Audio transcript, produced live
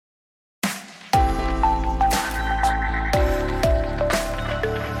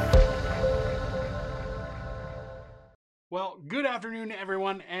Well, good afternoon,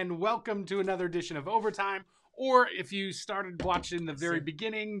 everyone, and welcome to another edition of Overtime. Or if you started watching the very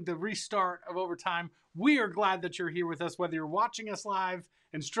beginning, the restart of Overtime, we are glad that you're here with us, whether you're watching us live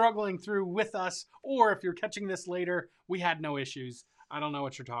and struggling through with us, or if you're catching this later, we had no issues. I don't know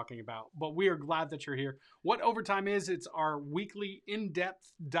what you're talking about, but we are glad that you're here. What Overtime is, it's our weekly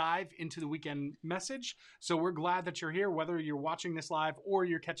in-depth dive into the weekend message. So we're glad that you're here, whether you're watching this live or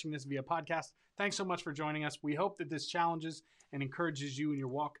you're catching this via podcast. Thanks so much for joining us. We hope that this challenges and encourages you in your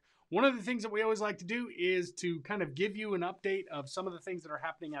walk. One of the things that we always like to do is to kind of give you an update of some of the things that are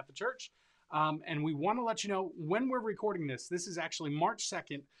happening at the church. And we want to let you know when we're recording this. This is actually March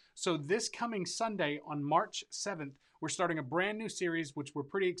 2nd. So this coming Sunday on March 7th, we're starting a brand new series, which we're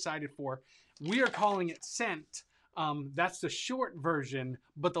pretty excited for. We are calling it Sent. That's the short version,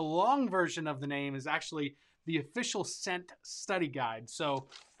 but the long version of the name is actually the official Sent study guide. So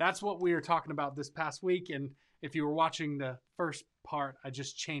that's what we were talking about this past week. And if you were watching the first part, I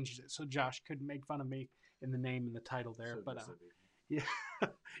just changed it so Josh couldn't make fun of me in the name and the title there. Yeah,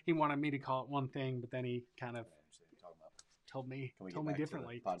 he wanted me to call it one thing, but then he kind of told me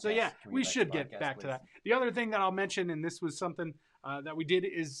differently. So yeah, we should get back to that. The other thing that I'll mention, and this was something that we did,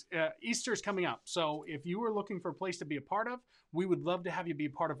 is Easter's coming up. So if you were looking for a place to be a part of, we would love to have you be a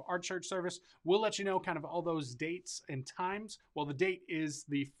part of our church service. We'll let you know kind of all those dates and times. Well, the date is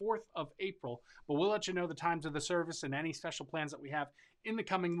the 4th of April, but we'll let you know the times of the service and any special plans that we have in the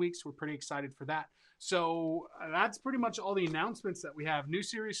coming weeks. We're pretty excited for that. So that's pretty much all the announcements that we have. New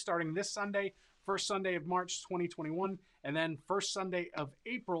series starting this Sunday, first Sunday of March 2021, and then first Sunday of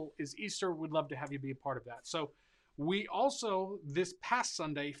April is Easter. We'd love to have you be a part of that. So we also, this past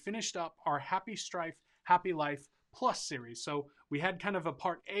Sunday, finished up our Happy Strife, Happy Life Plus series. So we had kind of a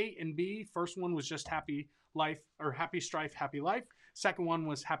part A and B. First one was just Happy Life, or Happy Strife, Happy Life. Second one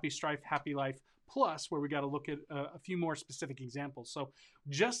was Happy Strife, Happy Life Plus, where we got to look at a few more specific examples. So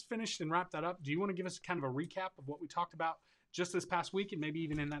just finished and wrapped that up. Do you want to give us kind of a recap of what we talked about just this past week and maybe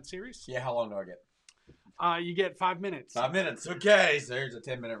even in that series? Yeah, how long do I get? You get 5 minutes. 5 minutes. Okay, so here's a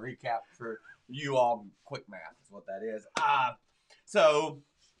 10-minute recap for you all. Quick math is what that is. So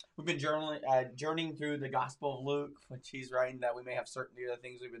we've been journeying through the Gospel of Luke, which he's writing that we may have certainty of the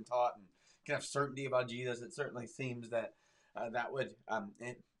things we've been taught and can have certainty about Jesus. It certainly seems that that would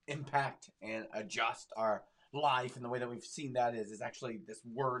impact and adjust our life. And the way that we've seen that is actually this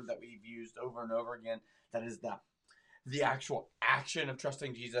word that we've used over and over again. That is the actual action of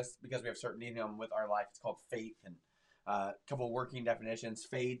trusting Jesus, because we have certainty in him with our life. It's called faith. And a couple of working definitions.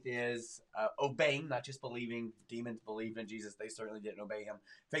 Faith is obeying, not just believing. Demons believed in Jesus. They certainly didn't obey him.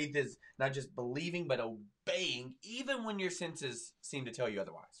 Faith is not just believing, but obeying, even when your senses seem to tell you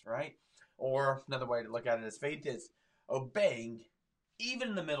otherwise, right? Or another way to look at it is faith is obeying even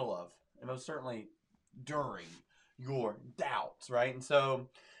in the middle of, and most certainly during, your doubts, right? And so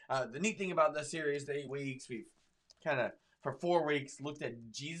the neat thing about this series, the 8 weeks, we've kind of, for 4 weeks, looked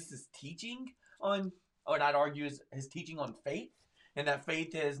at Jesus' teaching on, what I'd argue is his teaching on faith. And that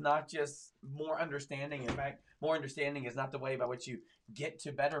faith is not just more understanding. In fact, more understanding is not the way by which you get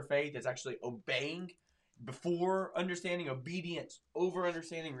to better faith. It's actually obeying before understanding, obedience over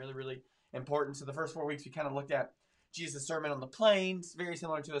understanding, really, really important. So the first 4 weeks, we kind of looked at Jesus' Sermon on the Plains, very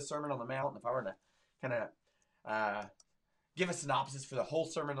similar to the Sermon on the Mount. If I were to kind of give a synopsis for the whole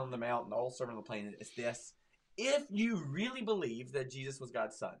Sermon on the Mount and the whole Sermon on the Plain, it's this. If you really believe that Jesus was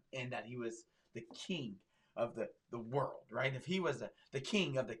God's son and that he was the king of the world, right? If he was the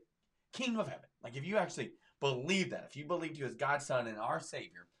king of the kingdom of heaven, like if you actually believe that, if you believed he was God's son and our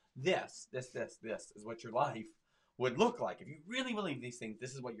Savior, this is what your life would look like. If you really believe these things,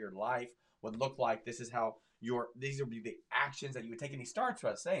 this is what your life would look like. This is how these would be the actions that you would take. And he starts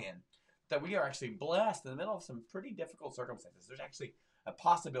by saying that we are actually blessed in the middle of some pretty difficult circumstances. There's actually a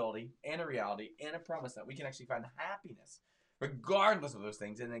possibility and a reality and a promise that we can actually find happiness regardless of those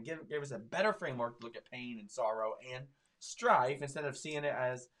things. And it gave us a better framework to look at pain and sorrow and strife instead of seeing it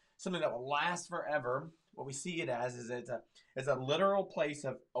as something that will last forever. What we see it as is it's a literal place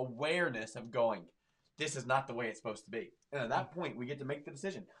of awareness of going, this is not the way it's supposed to be. And at that point, we get to make the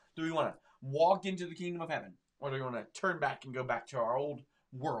decision. Do we want to walk into the kingdom of heaven, or do we want to turn back and go back to our old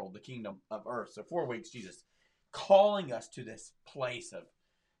world, the kingdom of earth? So 4 weeks, Jesus calling us to this place of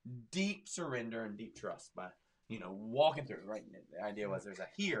deep surrender and deep trust by, walking through it, right? The idea was there's a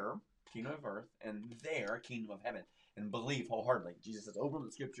here, kingdom of earth, and there, kingdom of heaven, and believe wholeheartedly. Jesus has opened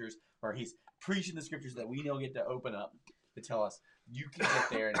the scriptures, or he's preaching the scriptures that we now get to open up to tell us you can get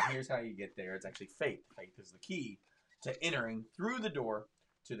there, and here's how you get there. It's actually faith. Faith is the key to entering through the door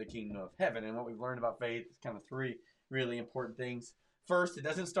to the kingdom of heaven. And what we've learned about faith is kind of 3 really important things. First, it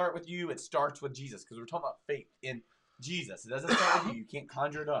doesn't start with you, it starts with Jesus, because we're talking about faith in Jesus. It doesn't start with you. You can't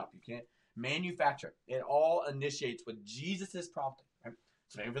conjure it up. You can't manufacture it. It all initiates with Jesus' prompting. Right?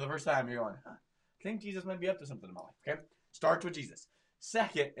 So maybe for the first time, you're going, I think Jesus might be up to something in my life. Okay? Starts with Jesus.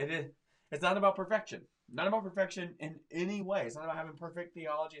 Second, it's not about perfection. Not about perfection in any way. It's not about having perfect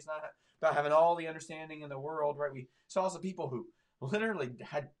theology. It's not about having all the understanding in the world, right? We saw some people who literally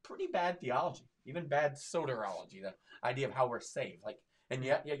had pretty bad theology, even bad soteriology, the idea of how we're saved. And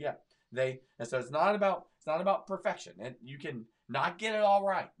so it's not about perfection. And you can not get it all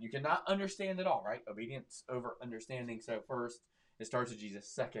right. You cannot understand it all, right? Obedience over understanding. So first, it starts with Jesus.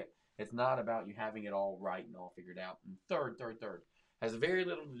 Second, it's not about you having it all right and all figured out. And third, has very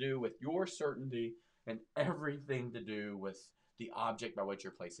little to do with your certainty and everything to do with the object by which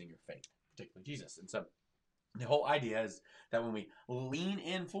you're placing your faith, particularly Jesus. And so the whole idea is that when we lean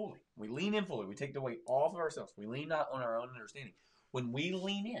in fully, we take the weight off of ourselves. We lean not on our own understanding. When we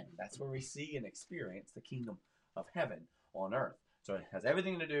lean in, that's where we see and experience the kingdom of heaven on earth. So it has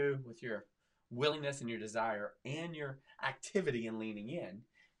everything to do with your willingness and your desire and your activity in leaning in,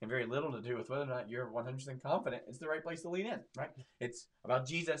 and very little to do with whether or not you're 100% confident it's the right place to lean in, right? It's about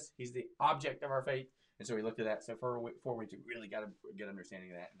Jesus. He's the object of our faith. And so we looked at that. So for 4 weeks, we really got a good understanding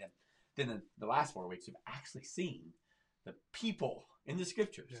of that. And then the last 4 weeks, we've actually seen the people in the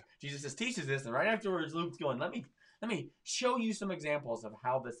scriptures. Yeah. Jesus teaches this, and right afterwards, Luke's going, let me show you some examples of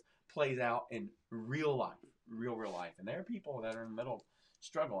how this plays out in real life, real life. And there are people that are in the middle of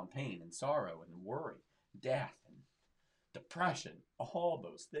struggle and pain and sorrow and worry, death and depression, all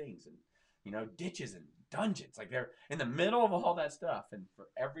those things, and ditches and dungeons. Like they're in the middle of all that stuff. And for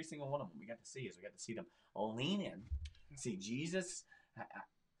every single one of them, we got to see them lean in, see Jesus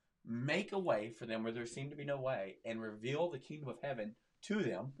make a way for them where there seemed to be no way, and reveal the kingdom of heaven to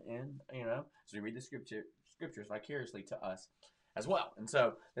them. And so we read the scriptures vicariously to us as well. And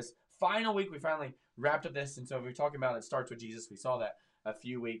so this final week, we finally wrapped up this. And so we're talking about it starts with Jesus. We saw that a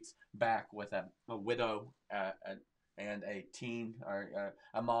few weeks back with a widow and a teen, or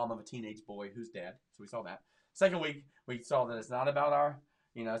a mom of a teenage boy who's dead. So we saw that. Second week, we saw that it's not about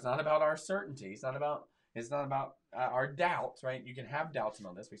our certainty. It's not about our doubts, right? You can have doubts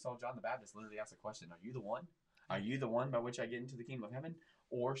about this. We saw John the Baptist literally ask the question, are you the one? Are you the one by which I get into the kingdom of heaven?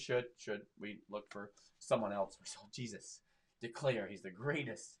 Or should we look for someone else? We saw Jesus declare he's the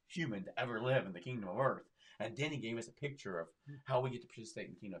greatest human to ever live in the kingdom of earth. And then he gave us a picture of how we get to participate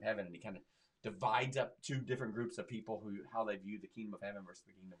in the kingdom of heaven. And he kind of divides up two different groups of people how they view the kingdom of heaven versus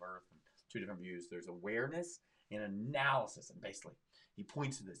the kingdom of earth. And two different views. There's awareness and analysis. And basically, he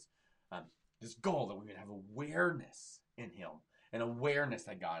points to this goal that we would have awareness in him, and awareness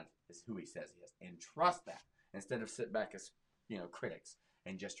that God is who he says he is, and trust that instead of sit back as critics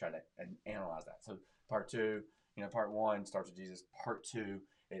and just try to analyze that. So part one starts with Jesus. Part two,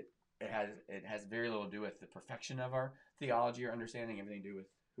 it has very little to do with the perfection of our theology or understanding, everything to do with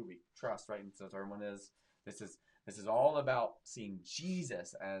who we trust, right? And so the third one is this is all about seeing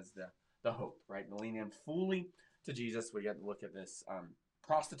Jesus as the hope, right? And lean in fully to Jesus. We got to look at this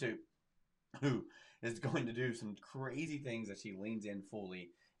prostitute who is going to do some crazy things as she leans in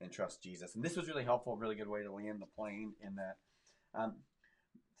fully and trusts Jesus. And this was really helpful, a really good way to land the plane in that.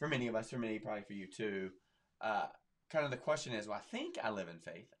 For many of us, for me, probably for you too, kind of the question is, well, I think I live in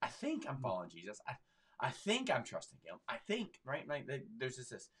faith. I think I'm following Jesus. I think I'm trusting him. I think, right? Like there's just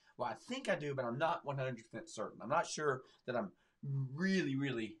this, well, I think I do, but I'm not 100% certain. I'm not sure that I'm really,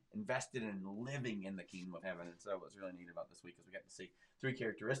 really invested in living in the kingdom of heaven. And so what's really neat about this week is we got to see 3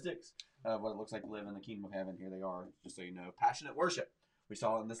 characteristics of what it looks like to live in the kingdom of heaven. Here they are, just so you know. Passionate worship. We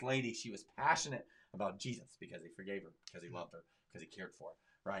saw in this lady, she was passionate about Jesus because he forgave her, because he loved her, because he cared for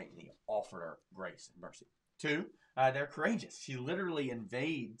her, right? And he offered her grace and mercy. 2, they're courageous. She literally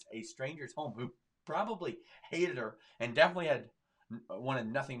invades a stranger's home who probably hated her and definitely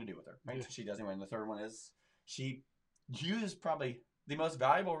wanted nothing to do with her, right? Yeah. So she doesn't win. The third one is she used probably the most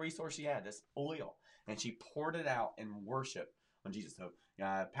valuable resource she had, this oil, and she poured it out in worship on Jesus. So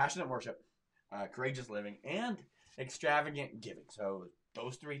passionate worship, courageous living, and extravagant giving. So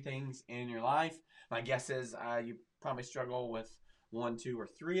those 3 things in your life. My guess is you probably struggle with 1, 2, or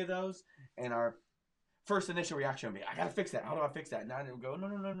 3 of those, and our first initial reaction would be, I got to fix that. How do I fix that? And I go,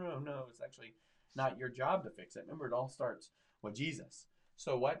 no. It's actually not your job to fix it. Remember, it all starts with Jesus.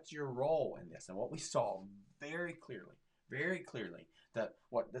 So what's your role in this? And what we saw very clearly, that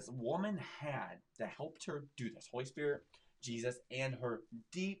what this woman had that helped her do this, Holy Spirit, Jesus, and her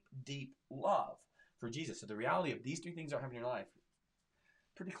deep, deep love for Jesus. So the reality of these 3 things aren't happening in your life,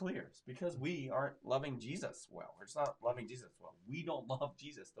 pretty clear. It's because we aren't loving Jesus well. We're just not loving Jesus well. We don't love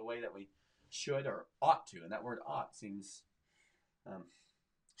Jesus the way that we should or ought to. And that word ought seems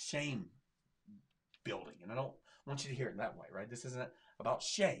shame building. And I don't want you to hear it that way, right? This isn't about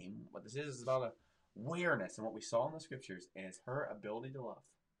shame. What this is about awareness. And what we saw in the scriptures is her ability to love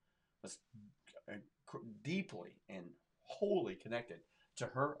was deeply and wholly connected to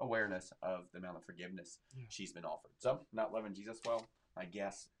her awareness of the amount of forgiveness she's been offered. So, not loving Jesus well, I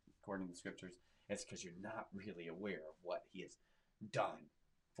guess, according to the scriptures, it's because you're not really aware of what he has done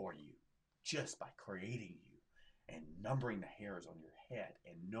for you just by creating you and numbering the hairs on your head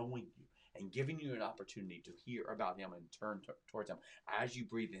and knowing you and giving you an opportunity to hear about him and turn towards him as you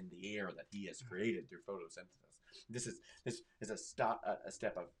breathe in the air that he has created through photosynthesis. This is a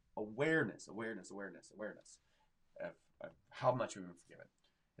step of awareness of how much we've been forgiven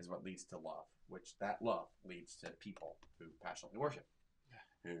is what leads to love, which that love leads to people who passionately worship,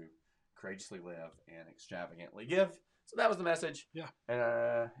 who courageously live and extravagantly give. So that was the message. Yeah.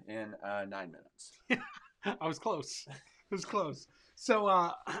 In 9 minutes. I was close. It was close.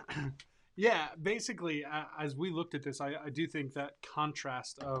 So, yeah, basically, as we looked at this, I do think that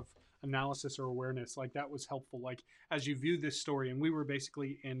contrast of analysis or awareness, like that was helpful. Like as you view this story, and we were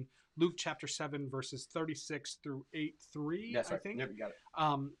basically in Luke chapter 7, verses 36 through 8:3, That's right. I think. Yep, you got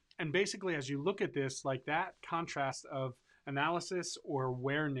it. And basically, as you look at this, like that contrast of analysis or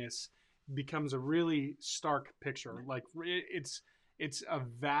awareness becomes a really stark picture. Like it's a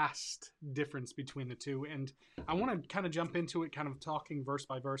vast difference between the two. And I want to kind of jump into it, kind of talking verse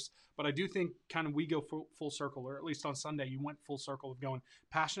by verse. But I do think kind of we go full circle, or at least on Sunday, you went full circle of going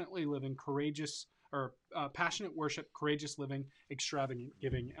passionately living, courageous, or passionate worship, courageous living, extravagant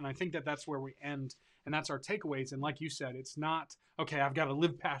giving. And I think that that's where we end. And that's our takeaways. And like you said, it's not, okay, I've got to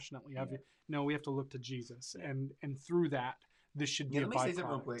live passionately. No, we have to look to Jesus. And through that, this should be a byproduct. Let me say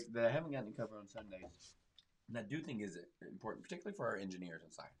something real quick that I haven't gotten to cover on Sundays. And I do think is important, particularly for our engineers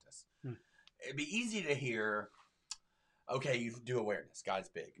and scientists. It'd be easy to hear, okay, you do awareness. God's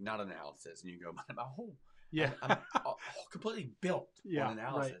big, not analysis. And you go, my whole, I'm completely built on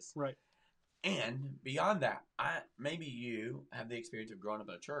analysis. Right. And beyond that, maybe you have the experience of growing up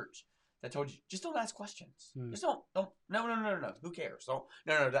in a church that told you, just don't ask questions. Just don't, no. Who cares? Don't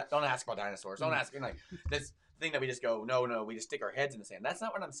ask about dinosaurs. Don't ask, like, this thing that we just go, no, we just stick our heads in the sand. That's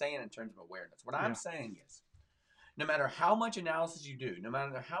not what I'm saying in terms of awareness. What I'm saying is, no matter how much analysis you do, no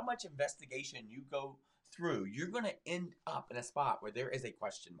matter how much investigation you go through, you're going to end up in a spot where there is a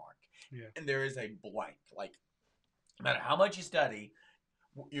question mark and there is a blank. Like, no matter how much you study,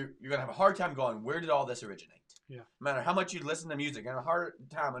 you're going to have a hard time going, where did all this originate? No matter how much you listen to music, you're going to have a hard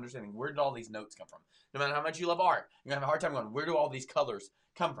time understanding where did all these notes come from. No matter how much you love art, you're going to have a hard time going, where do all these colors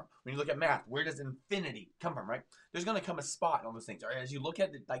come from? When you look at math, where does infinity come from, right? There's going to come a spot in all those things. Or as you look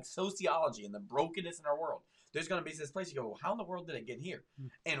at like sociology and the brokenness in our world, there's going to be this place you go, well, how in the world did it get here?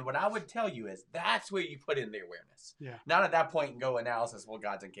 And what I would tell you is that's where you put in the awareness. Not at that point and go analysis, well,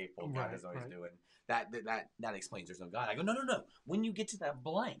 God's incapable. God is always doing. That explains there's no God. I go, no. When you get to that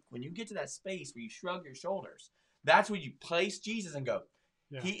blank, when you get to that space where you shrug your shoulders, that's where you place Jesus and go,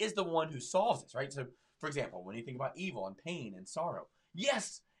 he is the one who solves this, right? So, for example, when you think about evil and pain and sorrow,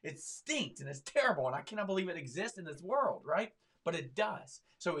 yes, it stinks and it's terrible and I cannot believe it exists in this world, right? But it does.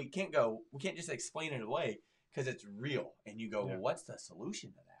 So we can't just explain it away because it's real. And you go, well, what's the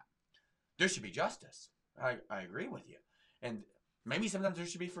solution to that? There should be justice. I agree with you. And maybe sometimes there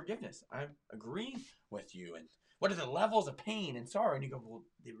should be forgiveness. I agree with you. And what are the levels of pain and sorrow? And you go, well,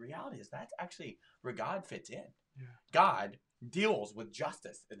 the reality is that's actually where God fits in. God deals with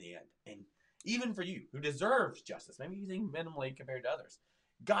justice in the end. And even for you who deserves justice, maybe you think minimally compared to others,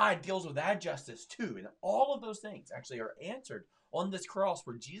 God deals with that justice too. And all of those things actually are answered on this cross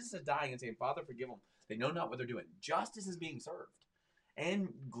where Jesus is dying and saying, Father, forgive them. They know not what they're doing. Justice is being served. And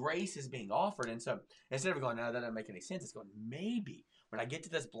grace is being offered. And so instead of going, no, that doesn't make any sense, it's going, maybe when I get to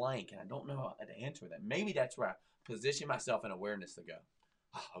this blank and I don't know how to answer that, maybe that's where I position myself in awareness to go,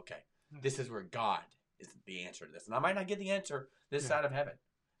 oh, okay, this is where God is the answer to this. And I might not get the answer this side of heaven.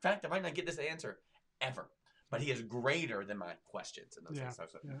 In fact, I might not get this answer ever. But he is greater than my questions and those things.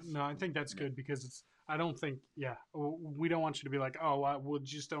 So, no, I think that's good because I don't think, we don't want you to be like, well,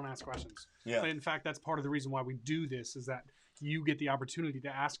 just don't ask questions. But in fact, that's part of the reason why we do this is that you get the opportunity to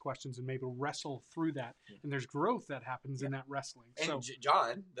ask questions and maybe wrestle through that. And there's growth that happens in that wrestling. And so,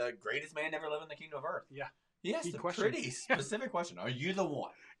 John, the greatest man ever lived in the kingdom of earth. He asked a pretty specific question. Are you the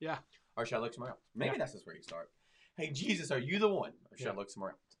one? Or should I look somewhere else? Maybe that's just where you start. Hey, Jesus, are you the one? Or should I look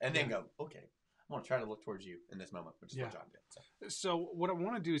somewhere else? And then go, okay, I want to try to look towards you in this moment, which is what John did. So what I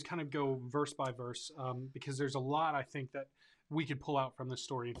want to do is kind of go verse by verse because there's a lot, I think, that we could pull out from this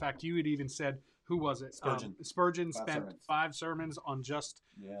story. In fact, you had even said, who was it? Spurgeon spent 5 sermons on just...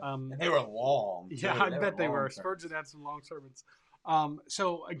 and they were long. I bet they were. Spurgeon had some long sermons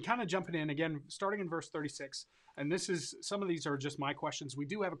So kind of jumping in again, starting in verse 36. And this is some of these are just my questions. We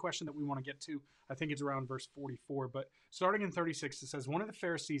do have a question that we want to get to. I think it's around verse 44. But starting in 36, it says, one of the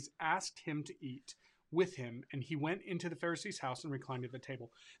Pharisees asked him to eat with him, and he went into the Pharisee's house and reclined at the table.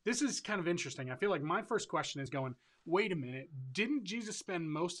 This is kind of interesting. I feel like my first question is going, wait a minute, didn't Jesus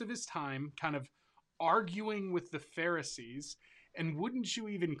spend most of his time kind of arguing with the Pharisees? And wouldn't you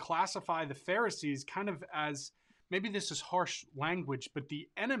even classify the Pharisees kind of as, maybe this is harsh language, but the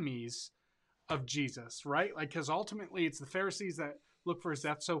enemies of Jesus, right? Like, because ultimately it's the Pharisees that look for his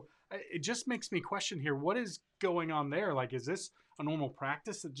death. So it just makes me question here, what is going on there? Like, is this a normal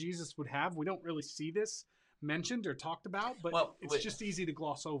practice that Jesus would have? We don't really see this mentioned or talked about, but it's just easy to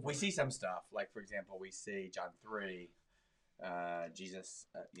gloss over. We see some stuff, like, for example, we see John 3, Jesus,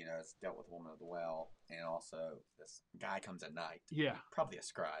 has dealt with the woman of the well, and also this guy comes at night. Yeah. Probably a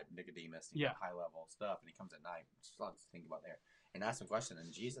scribe, Nicodemus, high level stuff, and he comes at night. Just lots to think about there. And asks a question,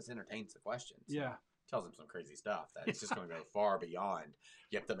 and Jesus entertains the questions. Yeah. Tells him some crazy stuff that's just going to go far beyond.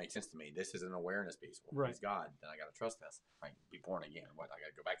 You have to make sense to me. This is an awareness piece. Well, he's God, then I got to trust this. Right? Be born again. What? I got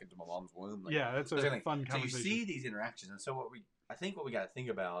to go back into my mom's womb. Like, that's a fun conversation. So you see these interactions, and so I think what we got to think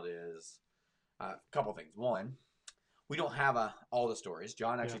about is a couple things. One, we don't have all the stories.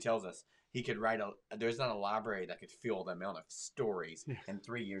 John actually tells us he could write there's not a library that could fill the amount of stories in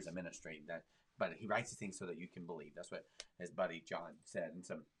 3 years of ministry. But he writes the things so that you can believe. That's what his buddy John said. And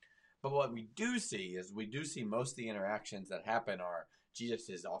so, but what we do see is most of the interactions that happen are Jesus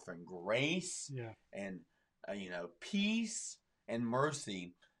is offering grace and peace and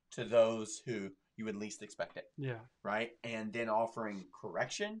mercy to those who you would least expect it. Yeah. Right? And then offering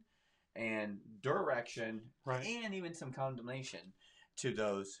correction and direction and even some condemnation to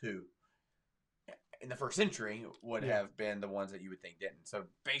those who in the first century would have been the ones that you would think didn't. So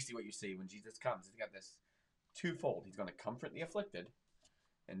basically what you see when Jesus comes, he's got this twofold. He's going to comfort the afflicted,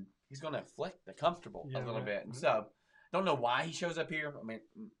 and he's going to afflict the comfortable a little bit. And so don't know why he shows up here. I mean,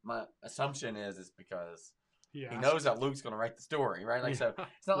 my assumption is because he knows that Luke's going to write the story, right? Like, so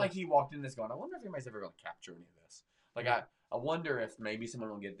it's not like he walked in this going, I wonder if anybody's ever going to capture any of this. Like, I wonder if maybe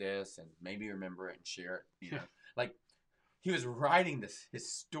someone will get this and maybe remember it and share it, Like, he was writing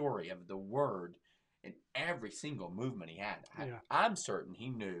his story of the word in every single movement he had. I'm certain he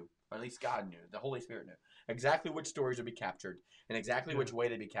knew, or at least God knew, the Holy Spirit knew, exactly which stories would be captured and exactly which way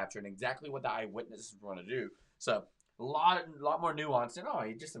they'd be captured and exactly what the eyewitnesses were going to do. So a lot more nuance. And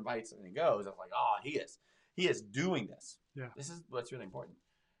he just invites and he goes. I was like, he is doing this. Yeah. This is what's really important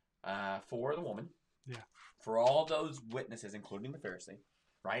for the woman. Yeah. For all those witnesses, including the Pharisee,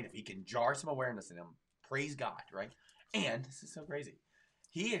 right? If he can jar some awareness in them, praise God, right? And this is so crazy.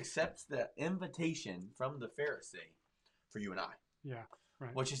 He accepts the invitation from the Pharisee for you and I. Yeah,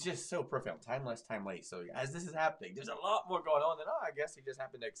 right. Which is just so profound. Timeless, time late. So as this is happening, there's a lot more going on than, I guess he just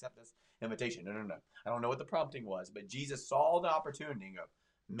happened to accept this invitation. No. I don't know what the prompting was, but Jesus saw the opportunity and go,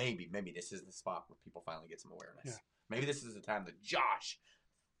 maybe this is the spot where people finally get some awareness. Yeah. Maybe this is the time that Josh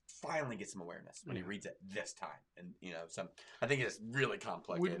finally gets some awareness when he reads it this time. And, so I think it's really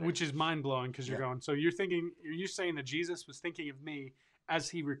complex. Which is mind-blowing because you're going, so you're saying that Jesus was thinking of me as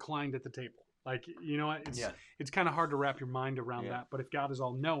he reclined at the table. Like, you know what? It's kind of hard to wrap your mind around that. But if God is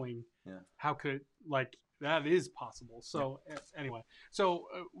all knowing, how could, that is possible. So anyway,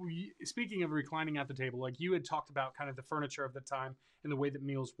 speaking of reclining at the table, like you had talked about kind of the furniture of the time and the way that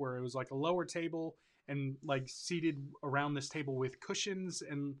meals were, it was like a lower table and like seated around this table with cushions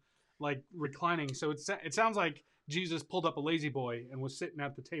and like reclining. So it sounds like Jesus pulled up a lazy boy and was sitting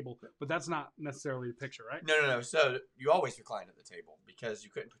at the table, but that's not necessarily the picture, right? No. So you always recline at the table because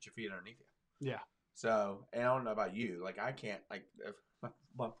you couldn't put your feet underneath you. Yeah. So, and I don't know about you, like I can't, like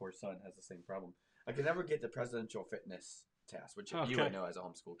my poor son has the same problem. I could never get the presidential fitness test, which you would know as a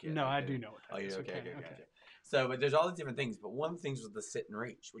homeschool kid. No, I do know what that is. Okay. Gotcha. So, but there's all these different things, but one of the things was the sit and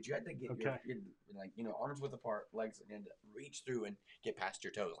reach, which you had to get your arms width apart, legs, and reach through and get past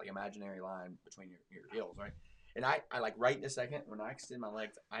your toes, like imaginary line between your heels, right? And I like right in a second, when I extend my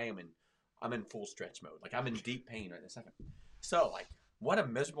legs, I'm in full stretch mode. Like I'm in deep pain right in a second. So like, what a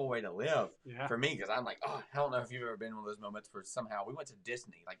miserable way to live for me, because I'm like, I don't know if you've ever been in one of those moments where somehow we went to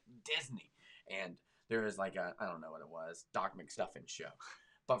Disney, and there was like I don't know what it was, Doc McStuffins show.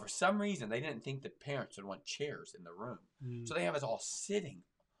 But for some reason, they didn't think the parents would want chairs in the room. So they have us all sitting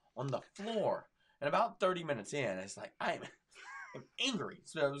on the floor. And about 30 minutes in, it's like, I'm angry.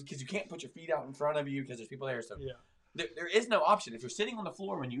 So because you can't put your feet out in front of you because there's people there. So there is no option. If you're sitting on the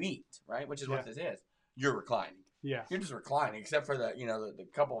floor when you eat, right, which is what this is, you're reclining. Yeah. You're just reclining, except for the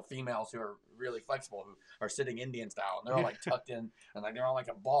couple of females who are really flexible, who are sitting Indian style, and they're all like tucked in, and like they're all like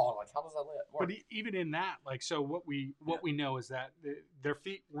a ball. Like, how does that work? But even in that, like, so what we know is that their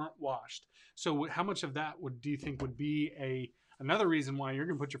feet weren't washed. So how much of that do you think would be another reason why you're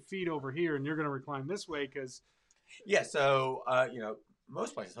going to put your feet over here and you're going to recline this way? Because so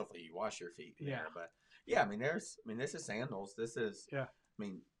most places hopefully you wash your feet. But I mean this is sandals. This is I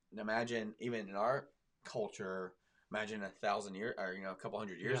mean, imagine even in our culture, imagine 1,000 years or a couple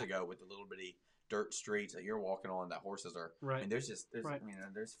hundred years ago with the little bitty dirt streets that you're walking on that horses are. Right. I mean,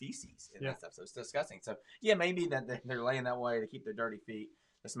 there's feces in that stuff, so it's disgusting. So maybe that they're laying that way to keep their dirty feet,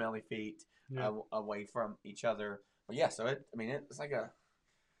 the smelly feet, away from each other. But so it's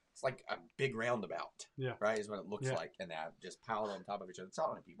like a big roundabout. Right, is what it looks like, and they have just piled on top of each other. It's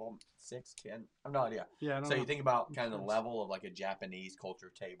how many people? 6, 10? I have no idea. Yeah. I don't know. You think about kind of the level of like a Japanese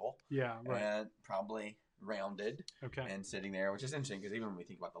culture table. Yeah. Right. And probably rounded. Okay. And sitting there, which is interesting because even when we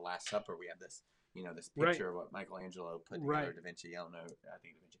think about the Last Supper, we have this, this picture of what Michelangelo put together. Da Vinci, I don't know. I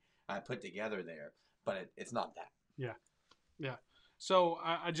think Da Vinci. I put together there, but it's not that. Yeah. Yeah. So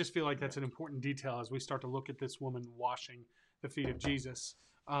I just feel like that's an important detail as we start to look at this woman washing the feet of Jesus.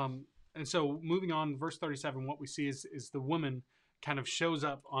 And so moving on, verse 37, what we see is the woman kind of shows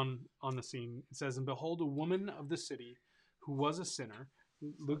up on the scene. It says, "And behold, a woman of the city who was a sinner."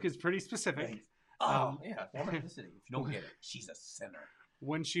 Luke is pretty specific. Woman of the city. If you don't get it, she's a sinner.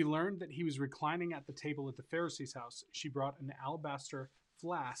 "When she learned that he was reclining at the table at the Pharisee's house, she brought an alabaster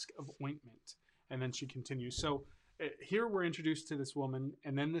flask of ointment." And then she continues. So here we're introduced to this woman,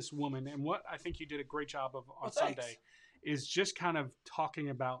 and then this woman, and what I think you did a great job of on Sunday is just kind of talking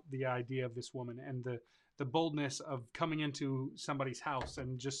about the idea of this woman and the boldness of coming into somebody's house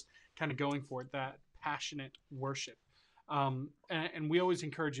and just kind of going for it, that passionate worship. And we always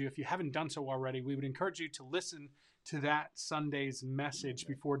encourage you, if you haven't done so already, we would encourage you to listen to that Sunday's message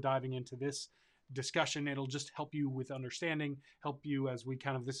before diving into this discussion. It'll just help you with understanding, help you as we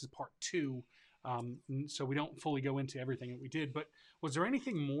this is part 2. So we don't fully go into everything that we did, but was there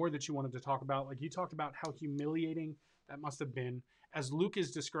anything more that you wanted to talk about? Like, you talked about how humiliating that must have been. As Luke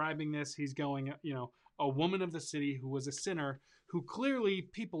is describing this, he's going, a woman of the city who was a sinner, who clearly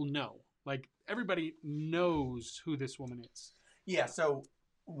people know. Like, everybody knows who this woman is. Yeah, so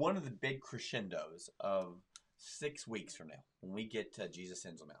one of the big crescendos of 6 weeks from now, when we get to Jesus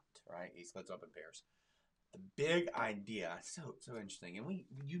sends them out, right? He splits up in pairs. The big idea, so interesting, and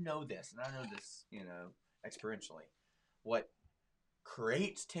you know this, and I know this, experientially. What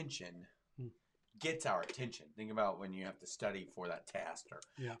creates tension gets our attention. Think about when you have to study for that test, or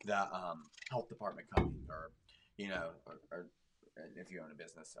the health department coming, or or if you own a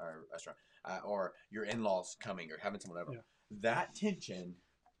business or a restaurant, or your in-laws coming, or having someone over. That tension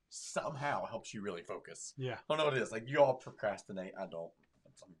somehow helps you really focus. I don't know what it is. Like, you all procrastinate. I don't.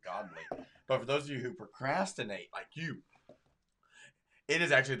 It's ungodly. But for those of you who procrastinate, like you, it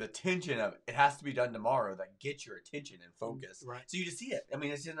is actually the tension of it has to be done tomorrow that gets your attention and focus. Right. So you just see it. I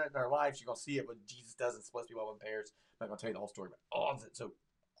mean, it's in our lives. You're going to see it what Jesus does. It's supposed to be all in pairs. I'm not going to tell you the whole story, but it's so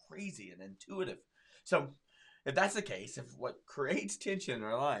crazy and intuitive. So if that's the case, if what creates tension in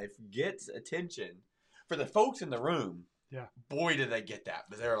our life gets attention, for the folks in the room, boy, did they get that.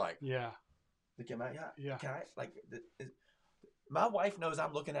 But they're like, can I, like, my wife knows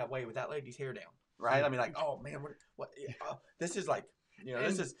I'm looking that way with that lady's hair down, right? I mean, like, oh man, what? This is like,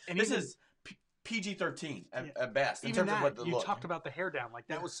 this is PG-13 at best in terms of what the you look. Talked about the hair down, like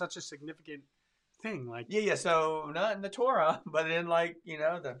that was such a significant thing, like So not in the Torah, but in like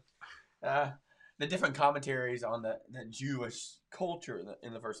the different commentaries on the Jewish culture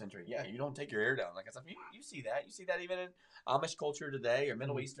in the first century. Yeah, you don't take your hair down. Like I said, you see that. You see that even in Amish culture today, or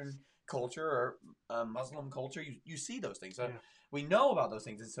Middle Eastern culture, or Muslim culture. You see those things. So we know about those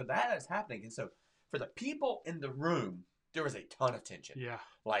things, and so that is happening. And so for the people in the room, there was a ton of tension.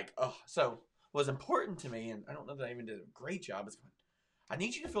 Like, so what was important to me, and I don't know that I even did a great job, is going, I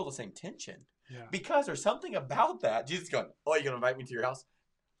need you to feel the same tension. Because there's something about that. Jesus going, oh, you're going to invite me to your house?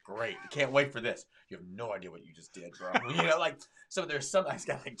 Great. Can't wait for this. You have no idea what you just did, bro. So there's some, I just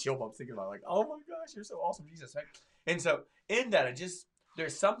got like chill bumps thinking about, like, oh my gosh, you're so awesome, Jesus. Right? And so in that,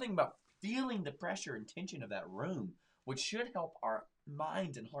 there's something about feeling the pressure and tension of that room, which should help our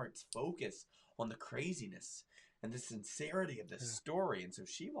minds and hearts focus on the craziness and the sincerity of this story. And so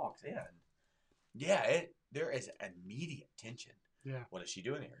she walks in. There is immediate tension. What is she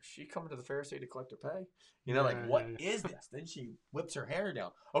doing here? Is she coming to the Pharisee to collect her pay? What is this? Then she whips her hair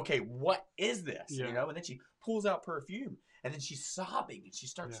down. Okay, what is this? And then she pulls out perfume, and then she's sobbing, and she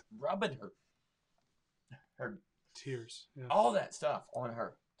starts rubbing her tears, all that stuff on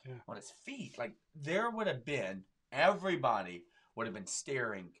on his feet. Like, there would have been everybody would have been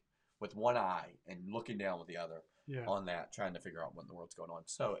staring with one eye and looking down with the other Yeah. on that, trying to figure out what in the world's going on.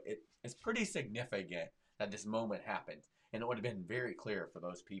 So it's pretty significant that this moment happened. And it would have been very clear for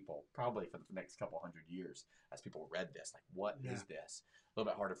those people, probably for the next couple hundred years, as people read this. Like, what is this? A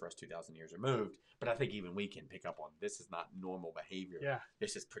little bit harder for us 2,000 years removed. But I think even we can pick up on this is not normal behavior. Yeah.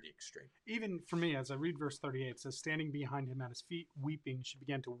 This is pretty extreme. Even for me, as I read verse 38, it says, standing behind him at his feet, weeping, she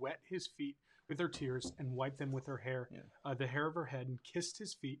began to wet his feet with her tears and wipe them with her hair, the hair of her head, and kissed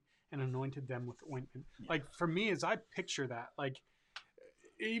his feet and anointed them with ointment. Yeah. Like, for me, as I picture that, like,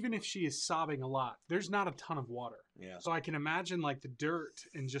 even if she is sobbing a lot, there's not a ton of water. Yeah. So I can imagine like the dirt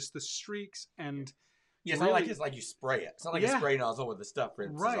and just the streaks and. Yeah, it's really, not like it's like you spray it. It's not like a spray nozzle with the stuff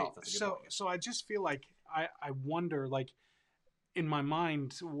rinses off. So I just feel like I wonder, like, in my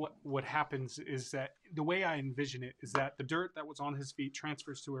mind, what happens is that the way I envision it is that the dirt that was on his feet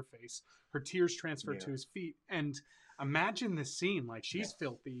transfers to her face, her tears transfer to his feet, and imagine this scene. Like, she's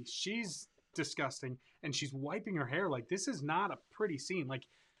filthy, she's disgusting, and she's wiping her hair. Like, this is not a pretty scene. Like,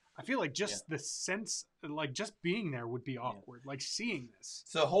 I feel like just the sense, like, just being there would be awkward. Like, seeing this.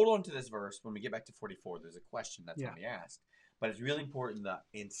 So hold on to this verse. When we get back to 44, there's a question that's going to be asked. But it's really important that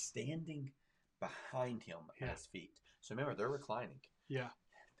in standing behind him at his feet. So remember, they're reclining. Yeah.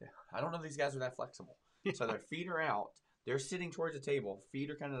 I don't know if these guys are that flexible. So their feet are out. They're sitting towards the table.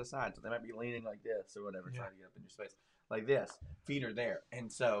 Feet are kind of to the side. So they might be leaning like this or whatever, trying to get up in your space. Like this. Feet are there.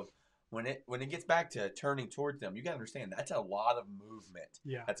 And so when it gets back to turning towards them, you got to understand that's a lot of movement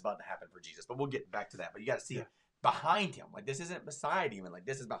that's about to happen for Jesus. But we'll get back to that. But you got to see it behind him. Like, this isn't beside even. Like,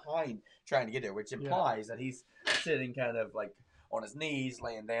 this is behind trying to get there, which implies that he's sitting kind of like on his knees,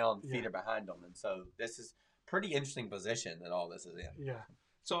 laying down, feet are behind him. And so this is pretty interesting position that all this is in. Yeah.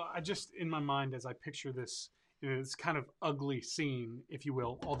 So I just, in my mind, as I picture this, this kind of ugly scene, if you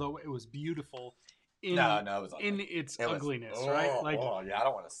will, although it was beautiful in, it was ugly. In its ugliness, right? Like, I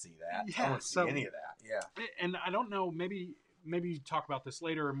don't want to see that. Yeah, I don't want to see any of that. Yeah. And I don't know, maybe talk about this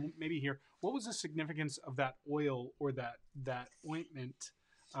later, or maybe here. What was the significance of that oil or that ointment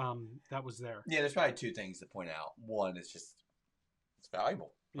that was there? Yeah, there's probably two things to point out. One is just it's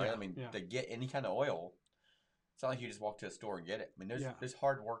valuable, right? Yeah, I mean, to get any kind of oil, it's not like you just walk to a store and get it. I mean, there's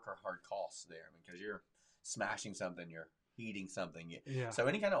hard work or hard costs there. I mean, because you're smashing something, you're heating something. So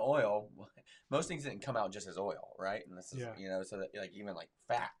any kind of oil, most things didn't come out just as oil, right? And this is, so that, like, even like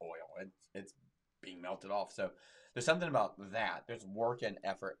fat oil, it's being melted off. So there's something about that. There's work and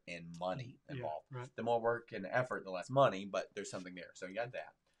effort and money involved. Right. The more work and effort, the less money, but there's something there. So you got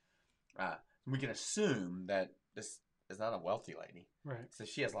that. We can assume that this is not a wealthy lady. Right. So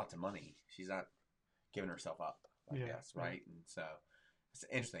she has lots of money. She's not giving herself up, I guess, right? And so what's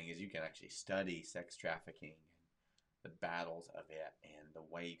interesting is you can actually study sex trafficking and the battles of it and the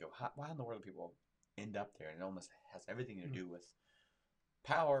way you go, why in the world do people end up there? And it almost has everything to do with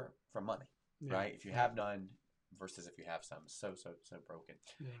power for money, right? If you have none versus if you have some, so broken.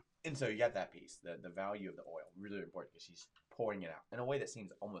 Yeah. And so you got that piece, the value of the oil, really important because she's pouring it out in a way that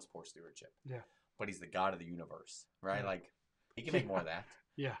seems almost poor stewardship. Yeah. But he's the God of the universe, right? Like, he can make more of that.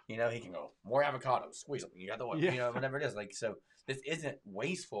 Yeah. He can go, more avocados, squeeze them. You got the oil, whatever it is. Like, so this isn't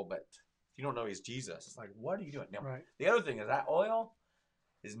wasteful, but if you don't know he's Jesus, it's like, what are you doing? Now, the other thing is that oil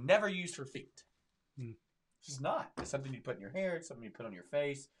is never used for feet. It's just not. It's something you put in your hair. It's something you put on your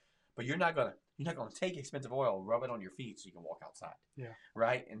face. But you're not gonna take expensive oil, rub it on your feet so you can walk outside. Yeah.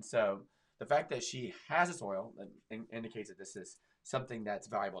 Right? And so the fact that she has this oil indicates that this is something that's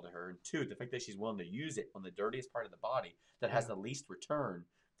valuable to her. And two, the fact that she's willing to use it on the dirtiest part of the body that has the least return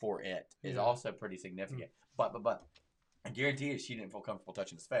for it is also pretty significant. But I guarantee you she didn't feel comfortable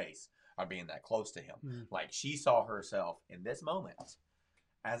touching his face or being that close to him. Like, she saw herself in this moment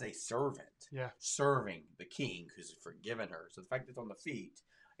as a servant, serving the king who's forgiven her. So the fact that it's on the feet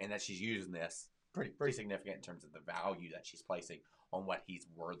and that she's using this, pretty significant in terms of the value that she's placing on what he's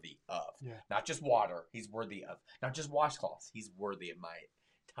worthy of. Yeah. Not just water, he's worthy of. Not just washcloths, he's worthy of my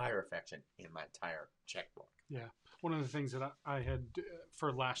entire affection and my entire checkbook. Yeah. One of the things that I had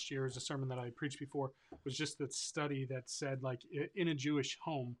for last year as a sermon that I preached before was just that study that said, like, in a Jewish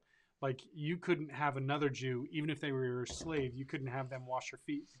home, like, you couldn't have another Jew, even if they were your slave, you couldn't have them wash your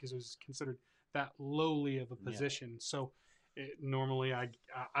feet because it was considered that lowly of a position. So normally, I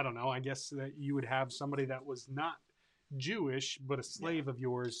don't know, I guess that you would have somebody that was not Jewish but a slave of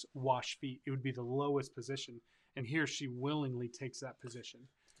yours wash feet. It would be the lowest position, and here she willingly takes that position.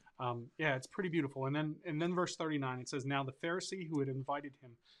 It's pretty beautiful. And then verse 39, it says, now the Pharisee who had invited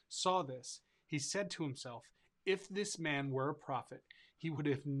him saw this. He said to himself, if this man were a prophet, he would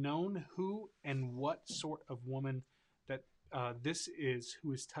have known who and what sort of woman that this is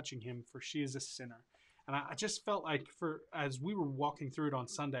who is touching him, for she is a sinner. And I just felt like as we were walking through it on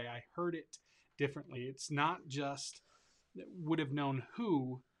Sunday, I heard it differently. It's not just would have known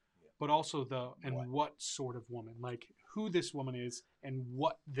who, but also what sort of woman, like who this woman is and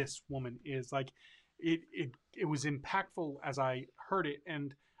what this woman is. Like it was impactful as I heard it.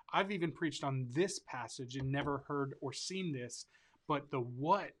 And I've even preached on this passage and never heard or seen this, but the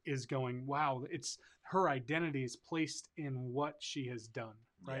what is going, wow, it's her identity is placed in what she has done,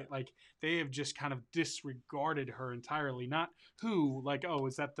 right? Yeah. Like they have just kind of disregarded her entirely, not who, like, oh,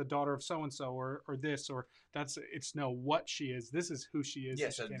 is that the daughter of so-and-so or this, or it's no, what she is. This is who she is. Yeah,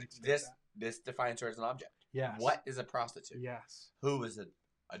 so this defines her as an object. Yes. What is a prostitute? Yes. Who is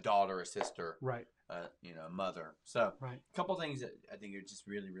a daughter, a sister, right? A mother. So right. A couple things that I think are just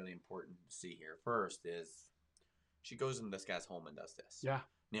really, really important to see here. First is she goes into this guy's home and does this. Yeah.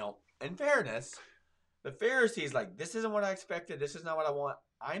 Now, in fairness, the Pharisees like, this isn't what I expected. This is not what I want.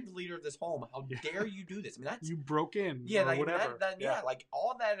 I'm the leader of this home. How dare you do this? I mean, that's you broke in. Yeah, or like whatever. Like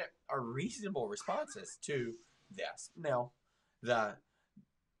all that are reasonable responses to this. Now,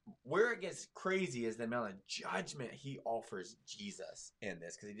 where it gets crazy is the amount of judgment he offers Jesus in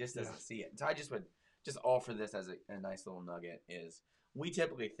this, because he just doesn't see it. And so I just would just offer this as a nice little nugget is we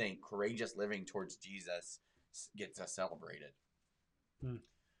typically think courageous living towards Jesus gets us celebrated.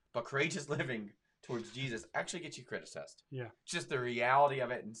 But courageous living towards Jesus actually gets you criticized. Yeah. It's just the reality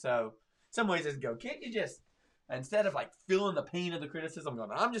of it. And so some ways is go, can't you just, instead of like feeling the pain of the criticism, going,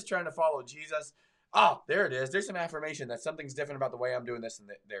 I'm just trying to follow Jesus. Oh, there it is. There's some affirmation that something's different about the way I'm doing this and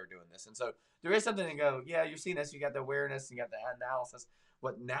they're doing this. And so there is something to go, yeah, you're seeing this. You got the awareness, you got the analysis.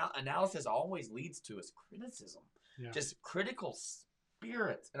 What now analysis always leads to is criticism. Yeah. Just critical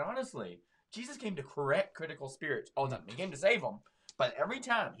spirits. And honestly, Jesus came to correct critical spirits all the time. He came to save them. But every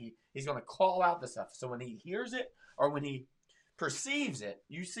time he's going to call out the stuff. So when he hears it or when he perceives it,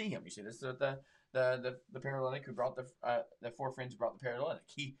 you see him. You see this with the paralytic who brought the four friends who brought the paralytic.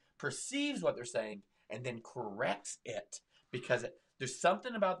 He perceives what they're saying and then corrects it because there's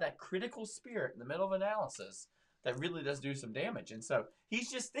something about that critical spirit in the middle of analysis that really does do some damage. And so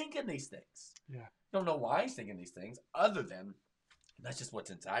he's just thinking these things. Yeah. Don't know why he's thinking these things other than that's just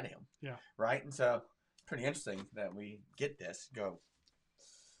what's inside him. Yeah. Right? And so it's pretty interesting that we get this. Go,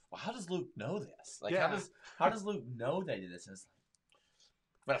 well, how does Luke know this? Like, how does Luke know they did this? And it's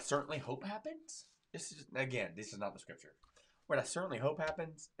like, but I certainly hope happens. This is not the scripture. What I certainly hope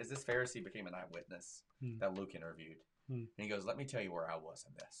happens is this Pharisee became an eyewitness that Luke interviewed. And he goes, let me tell you where I was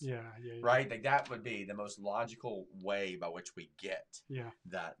in this. Yeah. Right? Like that would be the most logical way by which we get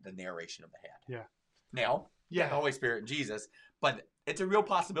the narration of the head. Yeah. Now, the Holy Spirit and Jesus, but it's a real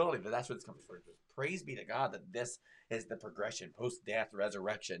possibility that that's what it's coming for. Praise be to God that this is the progression, post-death,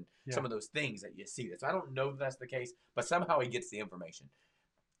 resurrection, some of those things that you see. So I don't know if that's the case, but somehow he gets the information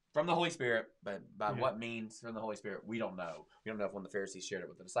from the Holy Spirit, but by what means from the Holy Spirit, we don't know. We don't know if one of the Pharisees shared it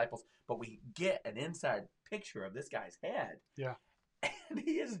with the disciples, but we get an inside picture of this guy's head. Yeah. And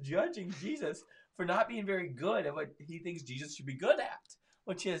he is judging Jesus for not being very good at what he thinks Jesus should be good at,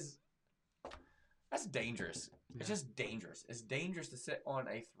 which is, that's dangerous. Yeah. It's just dangerous. It's dangerous to sit on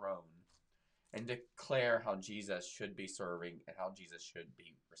a throne and declare how Jesus should be serving and how Jesus should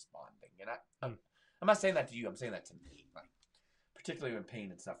be responding. And I'm not saying that to you. I'm saying that to me. Like, particularly when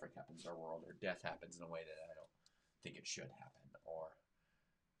pain and suffering happens in our world, or death happens in a way that I don't think it should happen, or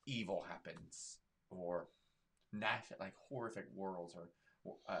evil happens, or like horrific wars or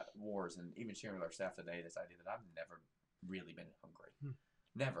wars, and even sharing with our staff today this idea that I've never really been hungry.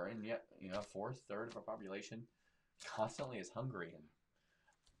 Never. And yet, a fourth, third of our population constantly is hungry. And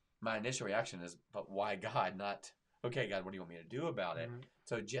my initial reaction is, but why God? Not, okay, God, what do you want me to do about it?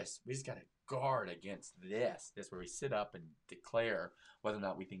 So we just got to guard against this where we sit up and declare whether or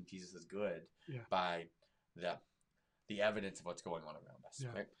not we think Jesus is good by the evidence of what's going on around us.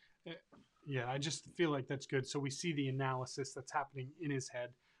 Right? Yeah, I just feel like that's good. So we see the analysis that's happening in his head.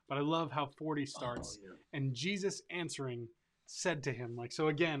 But I love how 40 starts. And Jesus answering said to him, like, so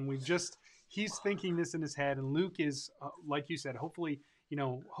again, he's thinking this in his head. And Luke is, like you said, hopefully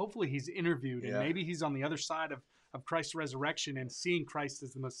he's interviewed and maybe he's on the other side of Christ's resurrection and seeing Christ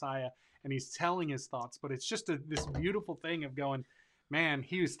as the Messiah. And he's telling his thoughts. But it's just this beautiful thing of going, man,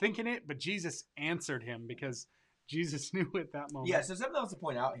 he was thinking it, but Jesus answered him because Jesus knew at that moment. Yeah, so something else to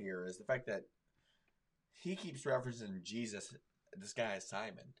point out here is the fact that he keeps referencing Jesus, this guy is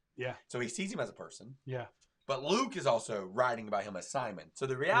Simon. Yeah. So he sees him as a person. Yeah. But Luke is also writing about him as Simon. So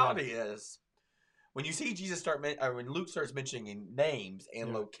the reality is, when you see Jesus when Luke starts mentioning names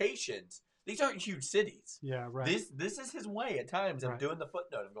and locations, these aren't huge cities. Yeah, right. This is his way at times of doing the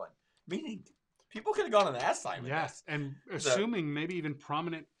footnote of going, meaning people could have gone on that Simon. Yes, and assuming maybe even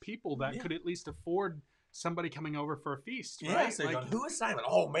prominent people that could at least afford somebody coming over for a feast, Yeah, right? so you're Like, going, who is Simon?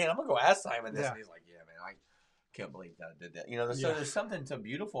 Oh man, I'm gonna go ask Simon this. Yeah. And he's like, yeah, man, I can't believe that I did that. You know, so Yeah. there's something so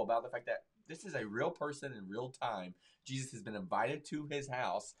beautiful about the fact that this is a real person in real time. Jesus has been invited to his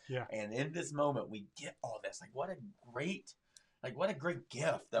house, Yeah. and in this moment, we get all this. Like, what a great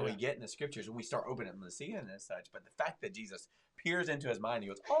gift that we Yeah. get in the scriptures when we start opening them to see it and such. But the fact that Jesus peers into his mind, he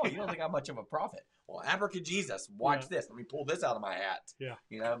goes, "Oh, you don't think I'm much of a prophet? Well, abracadabra, watch this. Let me pull this out of my hat." Yeah.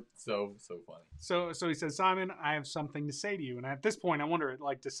 You know, so funny. So he says, Simon, I have something to say to you. And at this point, I wonder,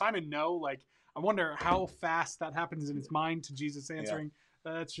 like, does Simon know? Like, I wonder how fast that happens in his mind to Jesus answering.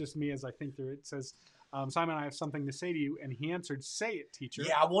 That's just me as I think through it. It says, Simon, I have something to say to you. And he answered, say it, teacher.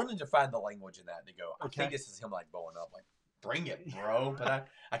 Yeah, I wanted to find the language in that to go. I Okay. think this is him like blowing up, like, bring it, bro. But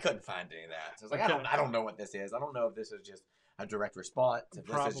I couldn't find any of that. So I was like, Okay. I don't know what this is. I don't know if this is just a direct response, if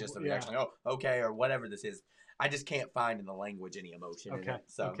this is just a Probably, yeah. reaction. Oh, okay, or whatever this is. I just can't find in the language any emotion in Okay, it.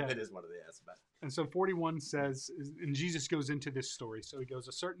 So okay. it is what it is. But And so 41 says, and Jesus goes into this story. So he goes,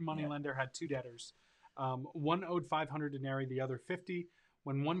 a certain moneylender had two debtors. One owed 500 denarii, the other 50.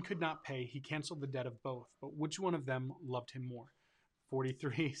 When one could not pay, he canceled the debt of both. But which one of them loved him more?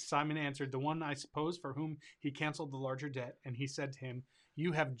 43, Simon answered, the one, I suppose, for whom he canceled the larger debt. And he said to him,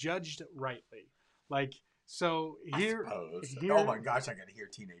 you have judged rightly. Like, so here, I suppose. Oh my gosh, I can hear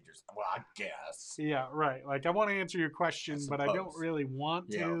teenagers. Well, I guess. Yeah, right. Like, I want to answer your question, but I don't suppose. really want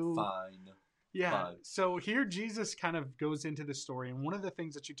Yeah, to. fine. Yeah. Fine. So here Jesus kind of goes into the story. And one of the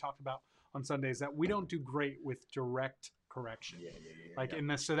things that you talked about on Sunday is that we don't do great with direct correction. Yeah. Like,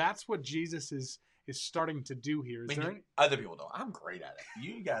 and so that's what Jesus is starting to do here. Is I mean, there any, other people don't. I'm great at it.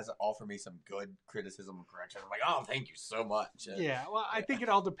 You guys offer me some good criticism and correction. I'm like, oh, thank you so much. yeah, well, I think it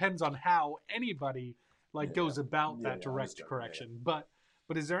all depends on how anybody like goes about Yeah, that I'm direct just joking, correction. But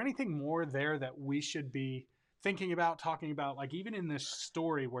is there anything more there that we should be thinking about, talking about, like even in this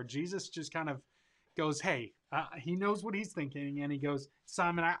story where Jesus just kind of goes, hey, he knows what he's thinking, and he goes,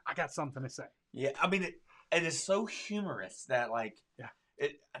 Simon, I got something to say. Yeah, I mean, it is so humorous that, like, Yeah.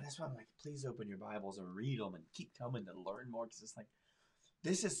 And that's why I'm like, please open your Bibles and read them and keep coming to learn more, because it's like,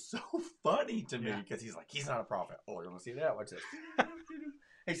 this is so funny to me, Yeah. because he's like, he's not a prophet. Oh, you want to see that? Watch this.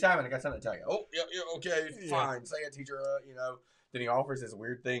 Hey, Simon, I got something to tell you. Oh, yeah, okay, Yeah. fine. Say it, teacher. You know. Then he offers this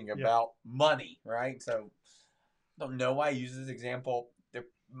weird thing about money, right? So, I don't know why he uses this example. There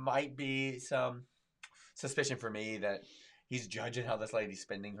might be some suspicion for me that he's judging how this lady's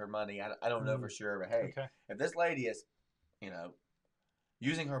spending her money. I don't know for sure, but hey, Okay. if this lady is,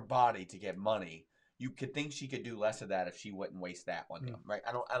 using her body to get money, you could think she could do less of that if she wouldn't waste that on him, right?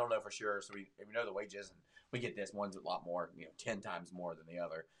 I don't know for sure. So we know the wages, and we get this one's a lot more, 10 times more than the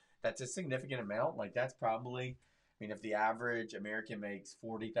other. That's a significant amount. Like, that's probably, if the average American makes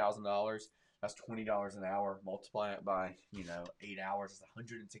 $40,000, that's $20 an hour. Multiply it by 8 hours, it's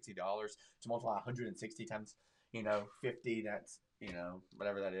 $160. To multiply 160 times 50, that's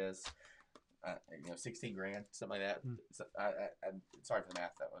whatever that is. 16 grand, something like that. So, I'm sorry for the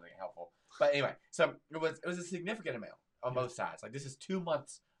math, that wasn't helpful. But anyway, so it was a significant amount on both sides. Like, this is 2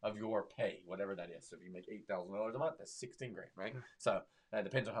 months of your pay, whatever that is. So if you make $8,000 a month, that's 16 grand, right? So it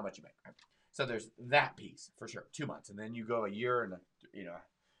depends on how much you make, right? So there's that piece for sure, 2 months, and then you go a year and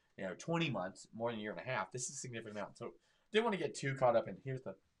 20 months, more than a year and a half. This is a significant amount. So didn't want to get too caught up in here's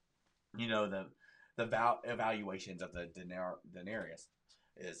the evaluations of the denarius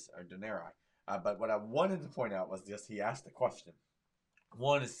or denarii. But what I wanted to point out was just he asked the question.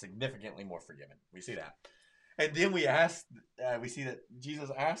 One is significantly more forgiven. We see that. And then we see that Jesus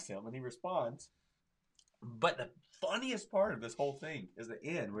asked him, and he responds. But the funniest part of this whole thing is the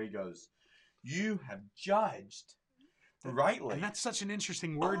end where he goes, you have judged rightly. And that's such an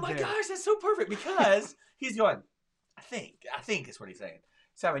interesting word. Oh my there. gosh, that's so perfect, because he's going, I think is what he's saying.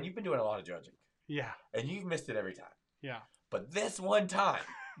 Simon, you've been doing a lot of judging. Yeah. And you've missed it every time. Yeah. But this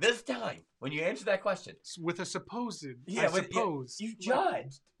time, when you answer that question, With a supposed, you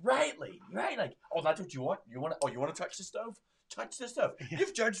judged rightly, right? Like, oh, that's what you want. You want to touch the stove? Touch the stove. Yeah.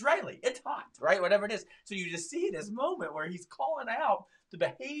 You've judged rightly. It's hot, right? Whatever it is. So you just see this moment where he's calling out the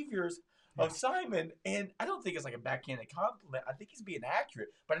behaviors of Simon, and I don't think it's like a backhanded compliment. I think he's being accurate,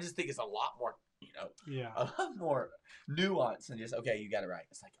 but I just think it's a lot more, a lot more nuance than just, okay, you got it right.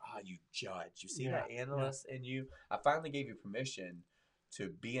 It's like, you judge. You see that analyst in you? I finally gave you permission to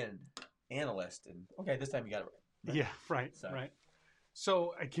be an analyst, and okay, this time you got it right. Yeah, right, right.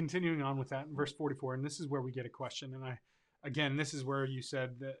 So continuing on with that, in verse 44, and this is where we get a question, and this is where you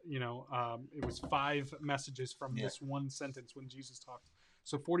said that, it was 5 messages from this one sentence when Jesus talked.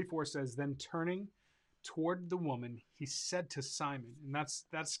 So 44 says, then turning toward the woman, he said to Simon, and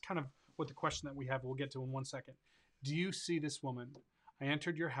that's kind of what the question that we have, we'll get to in one second. Do you see this woman? I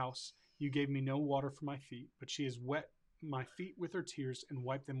entered your house. You gave me no water for my feet, but she has wet my feet with her tears and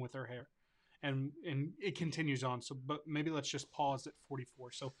wiped them with her hair. And it continues on. So, but maybe let's just pause at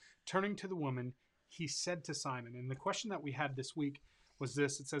 44. So, turning to the woman, he said to Simon, and the question that we had this week was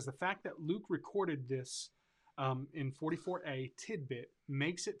this. It says the fact that Luke recorded this in 44a tidbit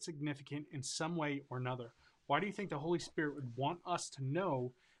makes it significant in some way or another. Why do you think the Holy Spirit would want us to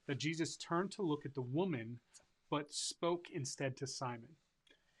know that Jesus turned to look at the woman, but spoke instead to Simon?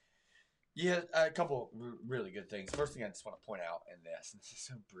 Yeah, a couple really good things. First thing I just want to point out in this, and this is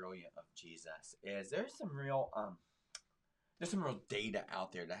so brilliant of Jesus, is there's some real data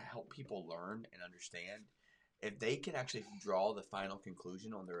out there to help people learn and understand if they can actually draw the final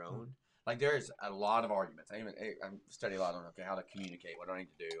conclusion on their own. Like there's a lot of arguments. I study a lot on how to communicate, what do I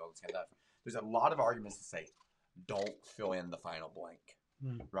need to do, all this kind of stuff. There's a lot of arguments to say, don't fill in the final blank,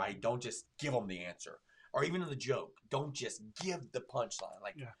 right? Don't just give them the answer, or even in the joke, don't just give the punchline.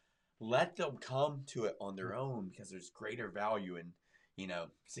 Like. Yeah. Let them come to it on their own because there's greater value and,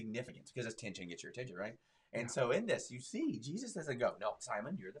 significance because attention gets your attention, right? And so in this, you see, Jesus doesn't go, no,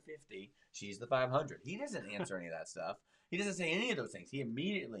 Simon, you're the 50, she's the 500. He doesn't answer any of that stuff. He doesn't say any of those things. He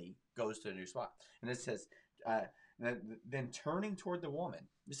immediately goes to a new spot. And it says, then turning toward the woman.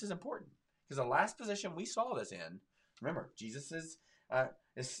 This is important because the last position we saw this in, remember, Jesus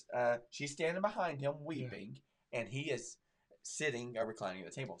she's standing behind him weeping, and he is sitting or reclining at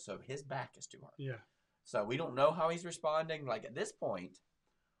the table. So his back is to her. Yeah. So we don't know how he's responding. Like at this point,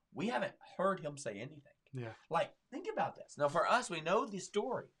 we haven't heard him say anything. Yeah. Like, think about this. Now for us, we know the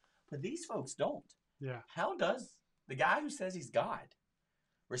story, but these folks don't. Yeah. How does the guy who says he's God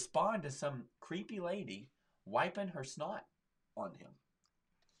respond to some creepy lady wiping her snot on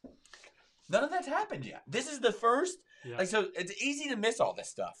him? None of that's happened yet. This is the first. Yeah. Like, so it's easy to miss all this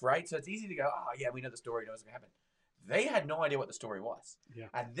stuff, right? So it's easy to go, oh yeah, we know the story, knows what's going to happen. They had no idea what the story was. Yeah.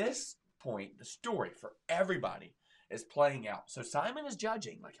 At this point, the story for everybody is playing out. So Simon is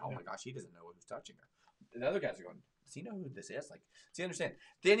judging, like, oh my gosh, he doesn't know who's touching her. And the other guys are going, does he know who this is? Like, does he understand?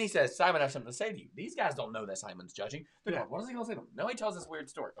 Then he says, Simon, I have something to say to you. These guys don't know that Simon's judging. They're going, what is he going to say to them? No, he tells this weird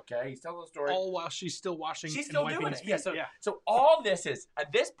story. Okay, he's telling the story. All while she's still washing. She's still doing it. Yeah. So all this is,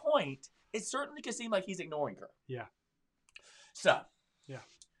 at this point, it certainly could seem like he's ignoring her. Yeah. So,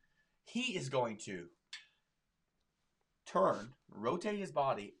 he is going to rotate his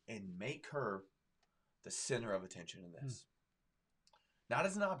body, and make her the center of attention in this. Not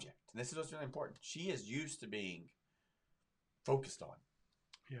as an object. This is what's really important. She is used to being focused on.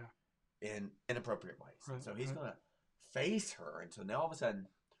 Yeah. In inappropriate ways. Right, so he's going to face her. And so now all of a sudden,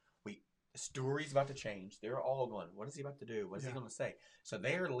 the story's about to change. They're all going, what is he about to do? What is he going to say? So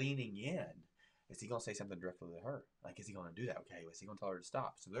they're leaning in. Is he going to say something directly to her? Like, is he going to do that? Okay. Is he going to tell her to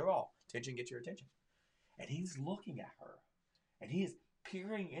stop? So they're all, attention, get your attention. And he's looking at her, and he is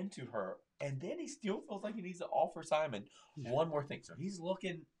peering into her, and then he still feels like he needs to offer Simon one more thing. So he's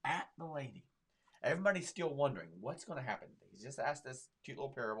looking at the lady. Everybody's still wondering what's going to happen. He's just asked this cute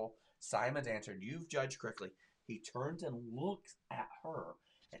little parable. Simon's answered, you've judged correctly. He turns and looks at her,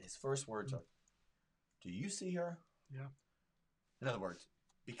 and his first words are, do you see her? Yeah. In other words,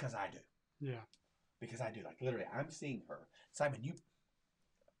 because I do. Yeah. Because I do. Like, literally, I'm seeing her. Simon, you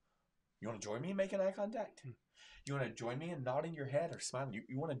want to join me in making eye contact? You want to join me in nodding your head or smiling?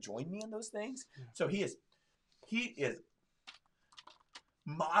 You want to join me in those things? Yeah. So he is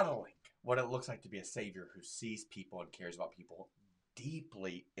modeling what it looks like to be a savior who sees people and cares about people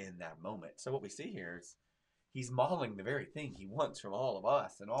deeply in that moment. So what we see here is he's modeling the very thing he wants from all of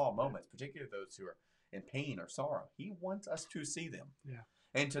us in all moments, particularly those who are in pain or sorrow. He wants us to see them. Yeah.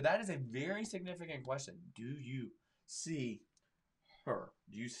 And so that is a very significant question. Do you see her?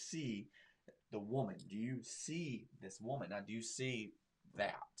 Do you see the woman? Do you see this woman? Now, do you see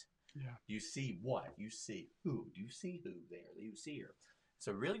that? Yeah. Do you see what? You see who? Do you see who there? Do you see her? It's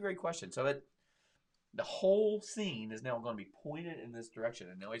a really great question. So the whole scene is now going to be pointed in this direction,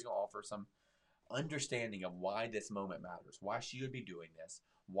 and now he's going to offer some understanding of why this moment matters, why she would be doing this,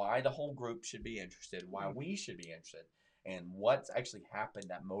 why the whole group should be interested, why we should be interested, and what's actually happened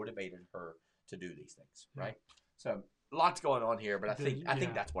that motivated her to do these things, right? So lots going on here, but I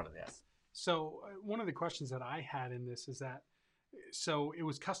think that's what it is. So one of the questions that I had in this is that, so it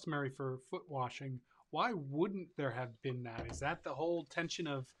was customary for foot washing. Why wouldn't there have been that? Is that the whole tension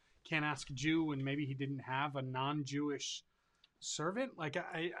of can't ask a Jew, and maybe he didn't have a non-Jewish servant? Like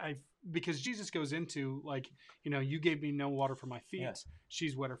because Jesus goes into like, you gave me no water for my feet. Yes.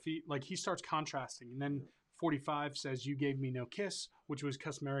 She's wet her feet. Like he starts contrasting, and then 45 says, you gave me no kiss, which was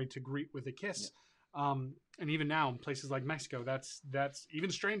customary to greet with a kiss. Yeah. And even now in places like Mexico, that's even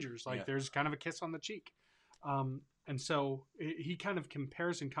strangers, like there's kind of a kiss on the cheek. And so he kind of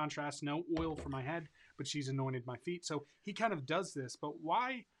compares and contrasts, no oil for my head, but she's anointed my feet. So he kind of does this. But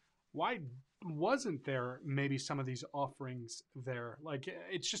why wasn't there maybe some of these offerings there? Like,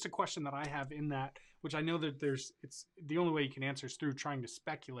 it's just a question that I have in that, which I know that it's the only way you can answer is through trying to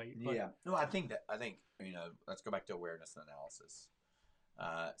speculate. But, Yeah. No, I think let's go back to awareness and analysis.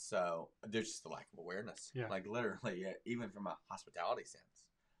 So there's just a lack of awareness. Yeah. Like literally, even from a hospitality sense,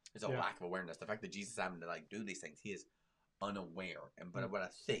 there's a lack of awareness. The fact that Jesus is having to like do these things, he is unaware. And but what I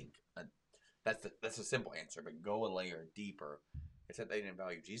think that's a simple answer, but go a layer deeper. It's that they didn't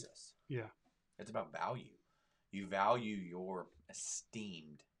value Jesus. Yeah. It's about value. You value your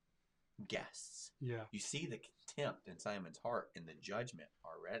esteemed guests. Yeah. You see the contempt in Simon's heart and the judgment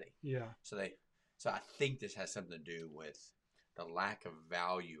already. Yeah. So I think this has something to do with the lack of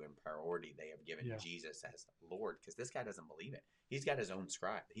value and priority they have given Jesus as Lord, because this guy doesn't believe it. He's got his own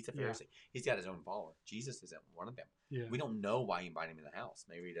scribe. He's a Pharisee. He's got his own follower. Jesus isn't one of them. Yeah. We don't know why he invited him in the house.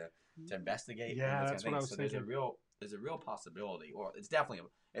 Maybe to investigate. Yeah, that's what I was thinking. There's a real possibility, or it's definitely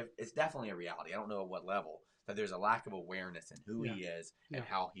a reality. I don't know at what level, that there's a lack of awareness in who he is and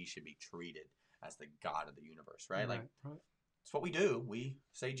how he should be treated as the God of the universe, right? Like, it's what we do. We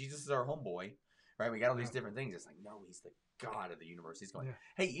say Jesus is our homeboy, right? We got all these different things. It's like, no, he's the God of the universe. He's going,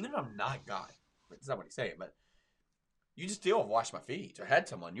 hey, even if I'm not God, that's not what he's saying, but you just still have washed my feet or had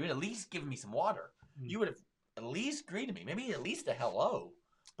someone. You would at least give me some water. You would have at least greeted me. Maybe at least a hello,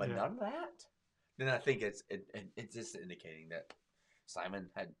 but none of that. Then I think it's just indicating that Simon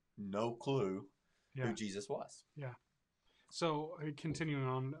had no clue who Jesus was. Yeah. So continuing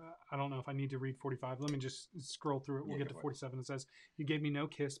on, I don't know if I need to read 45. Let me just scroll through it. We'll get to 47. It says, "You gave me no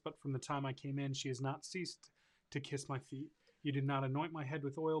kiss, but from the time I came in, she has not ceased to kiss my feet. You did not anoint my head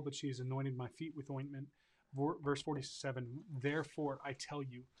with oil, but she has anointed my feet with ointment." Verse 47, "Therefore I tell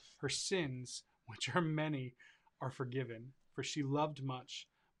you, her sins, which are many, are forgiven. For she loved much,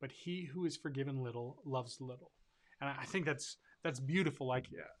 but he who is forgiven little loves little." And I think that's beautiful. Like,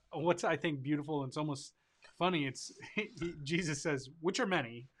 what's I think beautiful, and it's almost funny. It's Jesus says, "Which are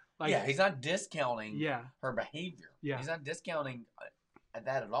many." Like, he's not discounting her behavior. Yeah. He's not discounting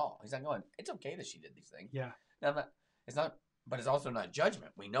that at all. He's not going, it's okay that she did these things. Yeah. Now, but it's also not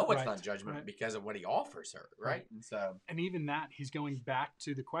judgment. We know it's not judgment because of what he offers her, right? And even that, he's going back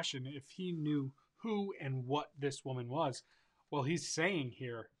to the question, if he knew who and what this woman was, well, he's saying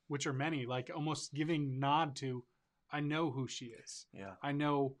here, which are many, like almost giving nod to, I know who she is. Yeah. I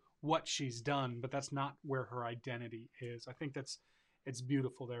know what she's done, but that's not where her identity is. I think it's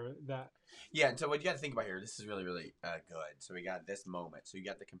beautiful there. And so what you got to think about here, this is really, really good. So we got this moment. So you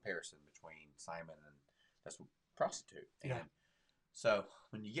got the comparison between Simon and this prostitute. And so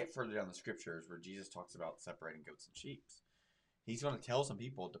when you get further down the scriptures where Jesus talks about separating goats and sheep, he's going to tell some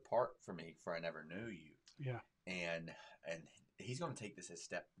people, "Depart from me, for I never knew you." Yeah. And he's going to take this a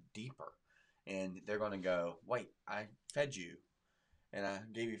step deeper. And they're going to go, "Wait, I fed you and I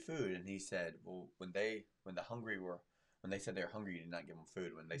gave you food." And he said, "Well, when they said they were hungry, you did not give them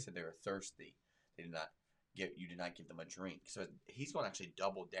food. When they said they were thirsty, you did not give them a drink." So he's going to actually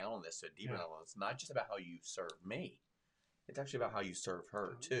double down on this to a deeper level. It's not just about how you serve me. It's actually about how you serve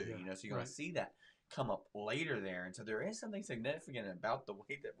her too. Yeah. So you're going to see that come up later there. And so there is something significant about the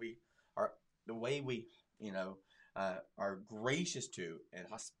way that we are gracious to and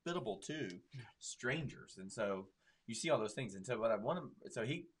hospitable to strangers. And so you see all those things. And so so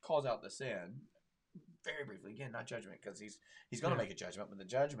he calls out the sin very briefly, again, not judgment, because he's going to make a judgment, but the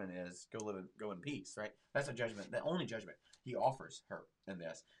judgment is go in peace, right? That's a judgment, the only judgment he offers her in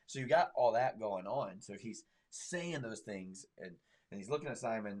this. So you got all that going on. So he's saying those things, and he's looking at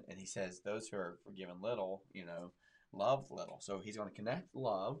Simon, and he says, "Those who are forgiven little, love little." So he's going to connect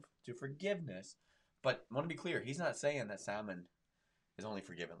love to forgiveness. But I want to be clear, he's not saying that Simon is only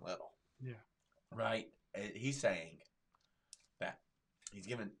forgiven little. Yeah. Right? He's saying that he's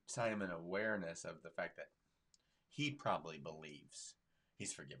given Simon awareness of the fact that he probably believes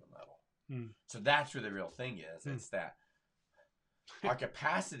he's forgiven little. So that's where the real thing is. It's that our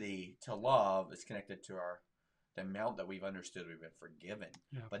capacity to love is connected to the amount that we've understood we've been forgiven.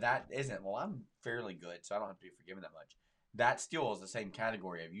 Yeah. But that isn't, well, I'm fairly good, so I don't have to be forgiven that much. That still is the same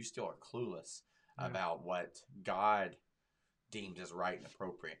category of you still are clueless about what God deemed as right and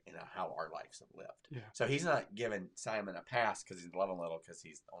appropriate in how our lives have lived. Yeah. So he's not giving Simon a pass because he's loving little, because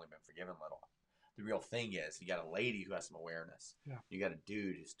he's only been forgiven little. The real thing is you got a lady who has some awareness. Yeah. You got a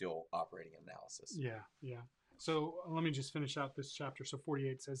dude who's still operating in analysis. Yeah. So let me just finish out this chapter. So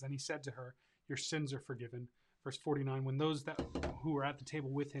 48 says, "And he said to her, 'Your sins are forgiven.' Verse 49, when those who were at the table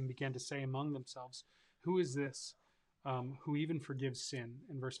with him began to say among themselves, 'Who is this who even forgives sin,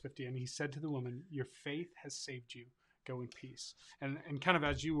 in verse 50. And he said to the woman, your faith has saved you. Go in peace. And kind of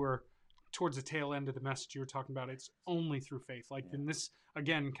as you were towards the tail end of the message, you were talking about it's only through faith. Like, then this,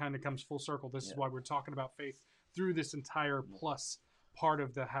 again, kind of comes full circle. This is why we're talking about faith through this entire plus part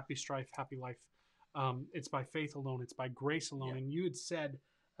of the Happy Strife, Happy Life. It's by faith alone. It's by grace alone. And you had said,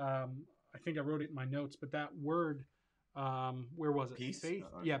 I think I wrote it in my notes, but that word, where was it? Peace? Faith?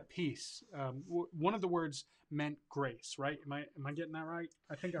 Oh, Yeah, peace. One of the words meant grace, right? Am I getting that right?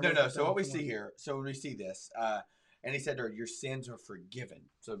 I think I No, wrote no. that So down what we somewhere. see here, so when we see this, and he said to her, your sins are forgiven.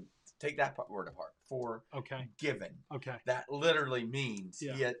 So take that word apart. Forgiven. Okay. That literally means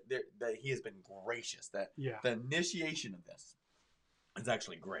Yeah. that he has been gracious. That Yeah. the initiation of this is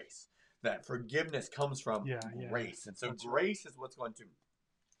actually grace. That forgiveness comes from grace. And so That's grace is what's going to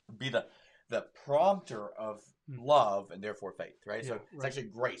be the prompter of love and therefore faith, right? So it's actually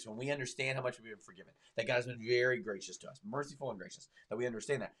grace. When we understand how much we've been forgiven, that God has been very gracious to us, merciful and gracious, that we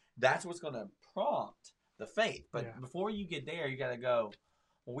understand that. That's what's going to prompt the faith. But before you get there, you got to go,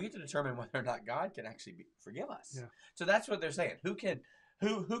 well, we have to determine whether or not God can actually forgive us. Yeah. So that's what they're saying. Who can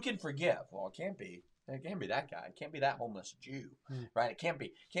forgive? Well, it can't be that guy. It can't be that homeless Jew, right? It can't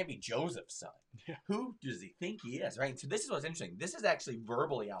be Joseph's son. Yeah. Who does he think he is, right? And so this is what's interesting. This is actually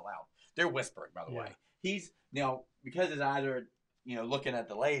verbally out loud. They're whispering, by the way. He's now, because his eyes are, looking at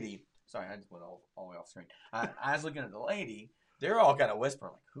the lady. Sorry, I just went all the way off screen. Eyes looking at the lady. They're all kind of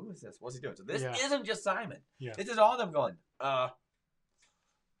whispering, like, "Who is this? What's he doing?" So this isn't just Simon. Yeah. This is all of them going,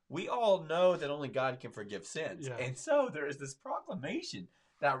 we all know that only God can forgive sins. Yeah. And so there is this proclamation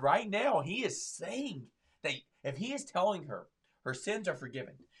that right now he is saying that if he is telling her sins are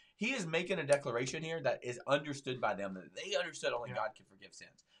forgiven, he is making a declaration here that is understood by them, that they understood only God can forgive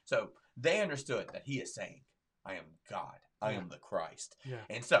sins. So they understood that he is saying, I am God. I am the Christ. Yeah.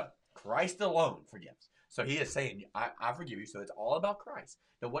 And so Christ alone forgives. So he is saying, I forgive you. So it's all about Christ.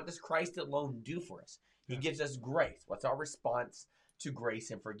 Now, what does Christ alone do for us? He gives us grace. What's our response to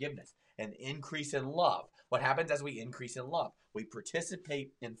grace and forgiveness? An increase in love. What happens as we increase in love? We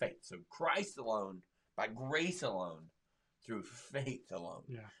participate in faith. So Christ alone, by grace alone, through faith alone.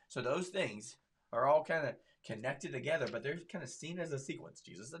 Yeah. So those things are all kind of connected together, but they're kind of seen as a sequence.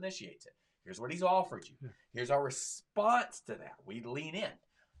 Jesus initiates it. Here's what he's offered you. Yeah. Here's our response to that. We lean in,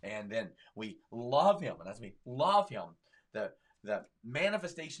 and then we love him. And as we love him, the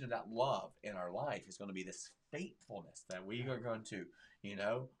manifestation of that love in our life is going to be this faithfulness that we are going to,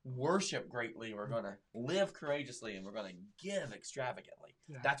 worship greatly. We're going to live courageously, and we're going to give extravagantly.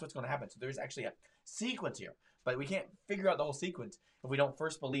 Yeah. That's what's going to happen. So there's actually a sequence here, but we can't figure out the whole sequence if we don't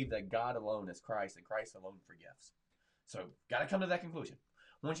first believe that God alone is Christ and Christ alone forgives. So got to come to that conclusion.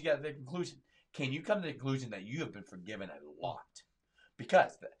 Once you get to the conclusion, can you come to the conclusion that you have been forgiven a lot?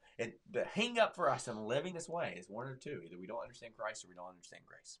 Because the hang up for us in living this way is one or two. Either we don't understand Christ or we don't understand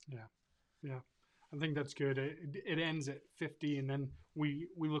grace. Yeah. I think that's good. It ends at 50, and then we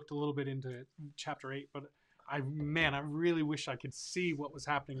looked a little bit into chapter 8, but I really wish I could see what was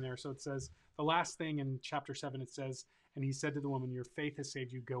happening there. So it says, the last thing in chapter 7, it says, and he said to the woman, your faith has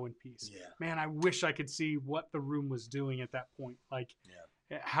saved you, go in peace. Yeah. Man, I wish I could see what the room was doing at that point. Like,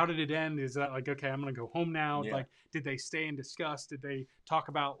 how did it end? Is that like, okay, I'm going to go home now? Yeah. Like, did they stay and discuss? Did they talk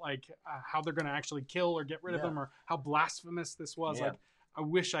about like how they're going to actually kill or get rid of him, or how blasphemous this was? Yeah. Like, I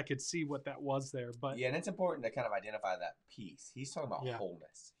wish I could see what that was there. But and it's important to kind of identify that peace. He's talking about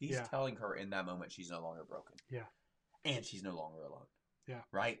wholeness. He's telling her in that moment she's no longer broken. Yeah. And she's no longer alone. Yeah.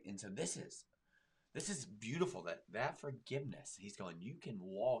 Right? And so this is beautiful, that forgiveness. He's going, you can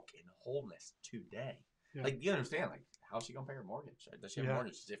walk in wholeness today. Yeah. Like, you understand, like, how's she gonna pay her mortgage? Does she have a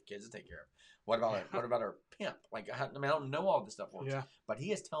mortgage? Does she have kids to take care of? What about her pimp? Like, I don't know all this stuff works. Yeah. But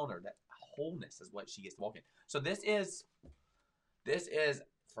he is telling her that wholeness is what she gets to walk in. So this is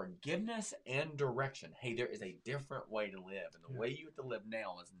forgiveness and direction. Hey, there is a different way to live, and the way you have to live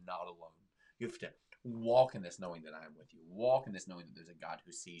now is not alone. You have to walk in this knowing that I am with you. Walk in this knowing that there's a God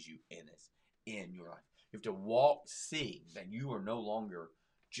who sees you in your life. You have to walk seeing that you are no longer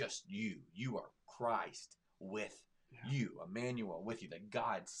just you. You are Christ with you, Emmanuel with you, that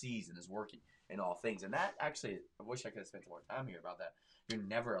God sees and is working in all things. And that actually, I wish I could have spent more time here about that. You're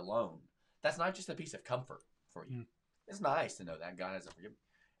never alone. That's not just a piece of comfort for you. It's nice to know that God has a forgiveness.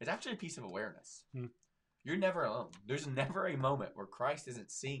 It's actually a piece of awareness. You're never alone. There's never a moment where Christ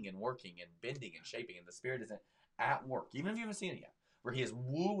isn't seeing and working and bending and shaping, and the Spirit isn't at work, even if you haven't seen it yet, where he is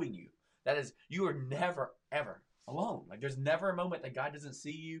wooing you. That is, you are never, ever alone. Like, there's never a moment that God doesn't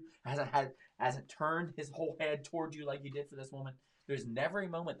see you, hasn't turned his whole head toward you like he did for this woman. There's never a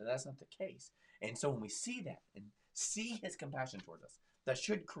moment that that's not the case. And so when we see that and see his compassion towards us, that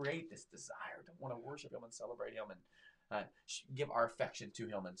should create this desire to want to worship him and celebrate him and give our affection to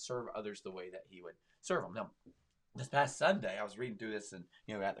him and serve others the way that he would serve them. Now, this past Sunday, I was reading through this and,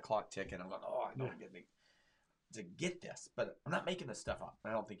 at the clock ticking, I'm going, I don't get this, but I'm not making this stuff up.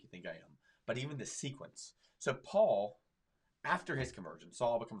 I don't think you think I am. But even the sequence. So Paul, after his conversion,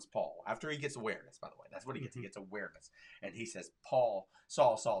 Saul becomes Paul. After he gets awareness, by the way, that's what he gets. He gets awareness. And he says, Paul,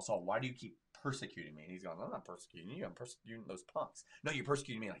 Saul, why do you keep persecuting me? And he's going, I'm not persecuting you. I'm persecuting those punks. No, you're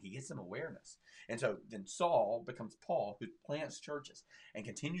persecuting me. Like, he gets some awareness. And so then Saul becomes Paul, who plants churches and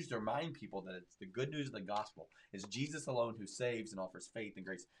continues to remind people that it's the good news of the gospel. It's Jesus alone who saves and offers faith and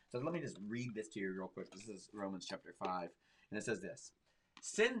grace. So let me just read this to you real quick. This is Romans chapter 5. And it says this.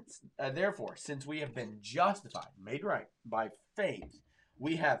 Therefore, since we have been justified, made right by faith,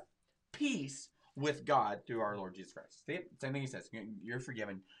 we have peace with God through our Lord Jesus Christ. See it? Same thing he says. You're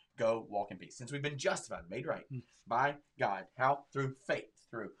forgiven. Go walk in peace. Since we've been justified, made right by God. How? Through faith.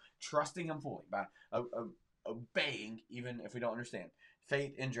 Through trusting him fully. By obeying, even if we don't understand.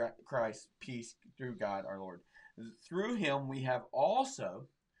 Faith in Christ. Peace through God our Lord. Through him we have also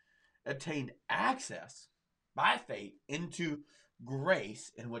obtained access by faith into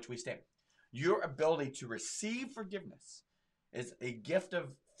grace in which we stand. Your ability to receive forgiveness is a gift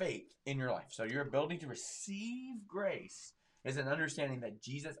of faith in your life. So your ability to receive grace is an understanding that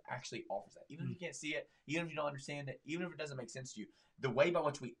Jesus actually offers that. Even if you can't see it, even if you don't understand it, even if it doesn't make sense to you, the way by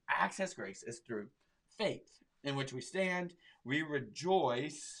which we access grace is through faith in which we stand. We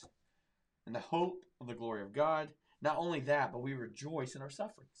rejoice in the hope of the glory of God. Not only that, but we rejoice in our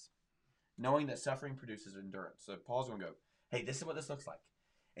sufferings, knowing that suffering produces endurance. So Paul's going to go, hey, this is what this looks like.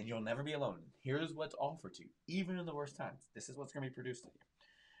 And you'll never be alone. Here's what's offered to you, even in the worst times. This is what's going to be produced in you.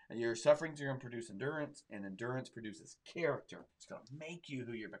 And your sufferings are going to produce endurance, and endurance produces character. It's going to make you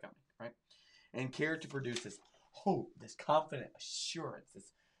who you're becoming, right? And character produces hope, this confident assurance,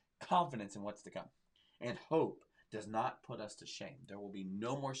 this confidence in what's to come. And hope does not put us to shame. There will be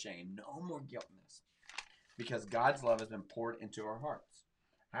no more shame, no more guilt in this, because God's love has been poured into our hearts.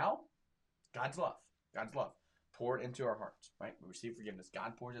 How? God's love. God's love. Poured into our hearts, right? We receive forgiveness.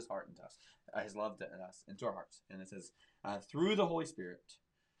 God pours his heart into us, his love to us, into our hearts. And it says, through the Holy Spirit,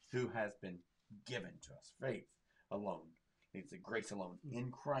 who has been given to us. Faith alone. It's the grace alone. In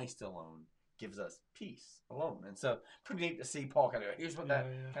Christ alone gives us peace alone. And so, pretty neat to see Paul kind of go, here's what that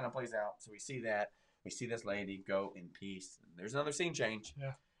kind of plays out. So we see that. We see this lady go in peace. And there's another scene change.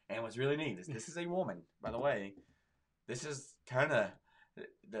 Yeah. And what's really neat is this is a woman, by the way. This is kind of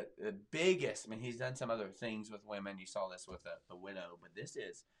the biggest. I mean, he's done some other things with women. You saw this with the widow, but this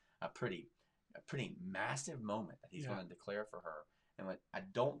is a pretty massive moment that he's going to declare for her. And I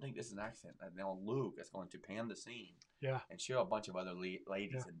don't think this is an accident. Now Luke is going to pan the scene and show a bunch of other ladies.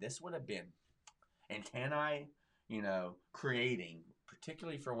 Yeah. And this would have been, and can I, creating,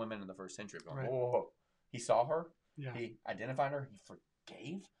 particularly for women in the first century, going, whoa, he saw her, he identified her, he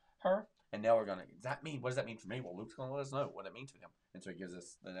forgave her. And now we're going to, what does that mean for me? Well, Luke's going to let us know what it means for him. And so he gives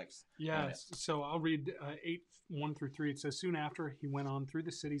us the next. Yeah, so I'll read 8:1-3. It says, soon after he went on through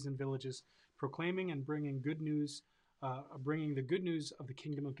the cities and villages, proclaiming and bringing the good news of the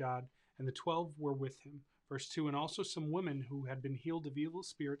kingdom of God, and the 12 were with him. Verse 2, and also some women who had been healed of evil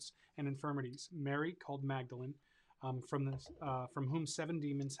spirits and infirmities, Mary called Magdalene, from whom 7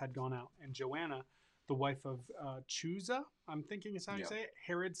 demons had gone out, and Joanna, the wife of Chuza, I'm thinking is how you say it,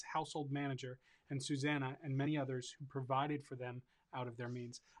 Herod's household manager, and Susanna, and many others who provided for them out of their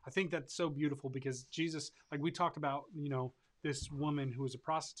means. I think that's so beautiful because Jesus, like we talked about, this woman who was a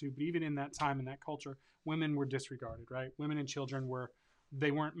prostitute, but even in that time, in that culture, women were disregarded, right? Women and children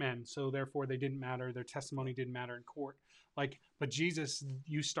weren't men, so therefore they didn't matter. Their testimony didn't matter in court. But Jesus,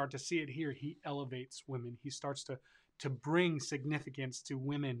 you start to see it here. He elevates women. He starts to bring significance to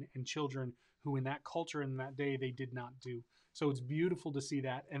women and children who in that culture in that day, they did not do. So it's beautiful to see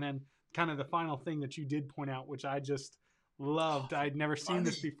that. And then kind of the final thing that you did point out, which I just loved. I'd never seen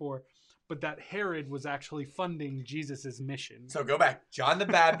this before. But that Herod was actually funding Jesus' mission. So go back. John the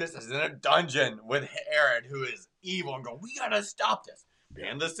Baptist is in a dungeon with Herod, who is evil, and go, we got to stop this.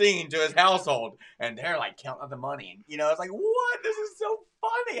 Behind the scene to his household. And they're like counting up the money. And, it's like, what? This is so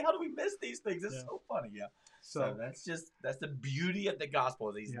funny. How do we miss these things? It's so funny. Yeah. So that's the beauty of the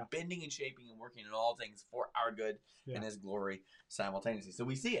gospel. He's bending and shaping and working in all things for our good and his glory simultaneously. So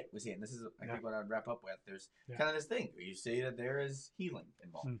we see it. And this is, I think, what I'd wrap up with. There's kind of this thing where you see that there is healing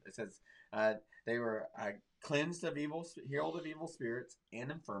involved. It says they were cleansed of evil, healed of evil spirits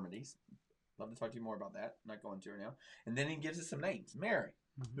and infirmities. Love to talk to you more about that. I'm not going to right now. And then he gives us some names. Mary,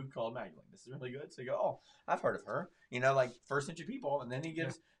 who called Magdalene. This is really good. So you go, oh, I've heard of her. Like first century people. And then he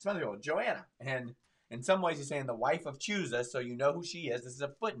gives some other people, Joanna. And in some ways he's saying the wife of Chuza, so you know who she is. This is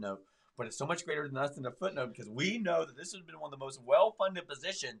a footnote. but it's so much greater than us in the footnote because we know that this has been one of the most well-funded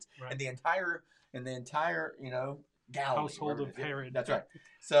positions Right. in the entire Galilee. Household wherever of it is. Herod. That's right.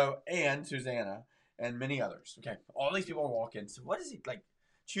 So, and Susanna and many others. Okay, all these people walk in. So, what is he like?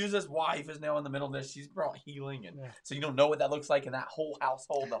 Chusa's wife is now in the middle of this. She's brought healing, and so you don't know what that looks like in that whole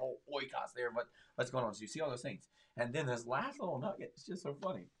household, the whole oikos there. What's going on? So you see all those things, and then this last little nugget is just so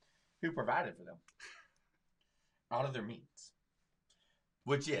funny. Who provided for them out of their means?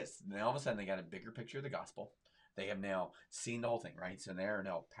 Which is now all of a sudden they got a bigger picture of the gospel. They have now seen the whole thing, right? So they're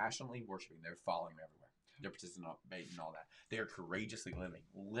now passionately worshiping. They're following him everywhere. They're participating in all that. They are courageously living.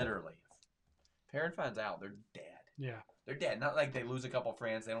 Literally, if Herod finds out, they're dead. Yeah. They're dead. Not like they lose a couple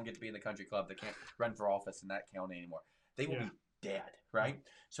friends. They don't get to be in the country club. They can't run for office in that county anymore. They will be dead, right?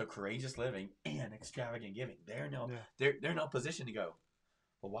 So courageous living and extravagant giving. They're now positioned to go,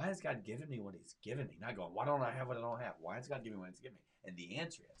 well, why has God given me what he's given me? Not going, why don't I have what I don't have? Why has God given me what he's given me? And the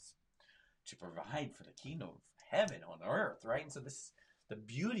answer is to provide for the kingdom of heaven on earth, right? And so this is the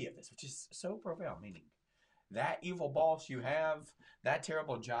beauty of this, which is so profound, meaning that evil boss you have, that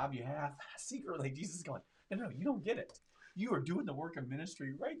terrible job you have, secretly Jesus is going, no, you don't get it. You are doing the work of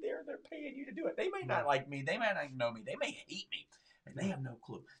ministry right there. They're paying you to do it. They may not like me. They may not know me. They may hate me. And they have no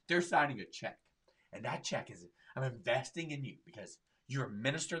clue. They're signing a check. And that check is, I'm investing in you because you're a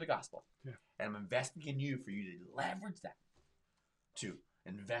minister of the gospel. Yeah. And I'm investing in you for you to leverage that to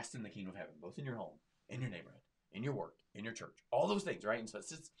invest in the kingdom of heaven, both in your home, in your neighborhood, in your work, in your church, all those things, right? And so it's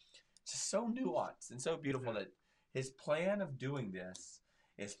just so nuanced and so beautiful that his plan of doing this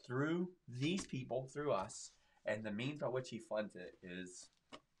is through these people, through us, and the means by which he funds it is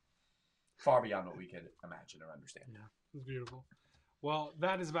far beyond what we could imagine or understand. Yeah, it's beautiful. Well,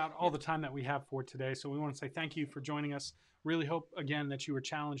 that is about all the time that we have for today. So we want to say thank you for joining us. Really hope, again, that you were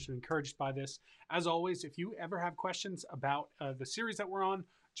challenged and encouraged by this. As always, if you ever have questions about the series that we're on,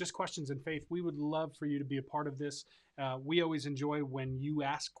 just questions in faith, we would love for you to be a part of this. We always enjoy when you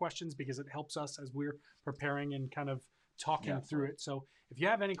ask questions because it helps us as we're preparing and kind of talking through it. So if you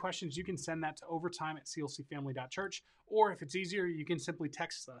have any questions, you can send that to overtime@clcfamily.church, or if it's easier, you can simply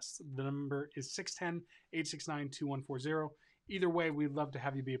text us. The number is 610-869-2140. Either way, we'd love to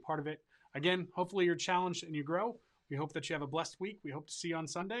have you be a part of it. Again, hopefully you're challenged and you grow. We hope that you have a blessed week. We hope to see you on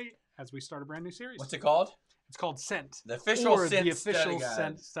Sunday as we start a brand new series. What's it called? It's called Sent. The official Sent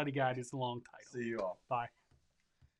Sent Study Guide is the long title. See you all. Bye.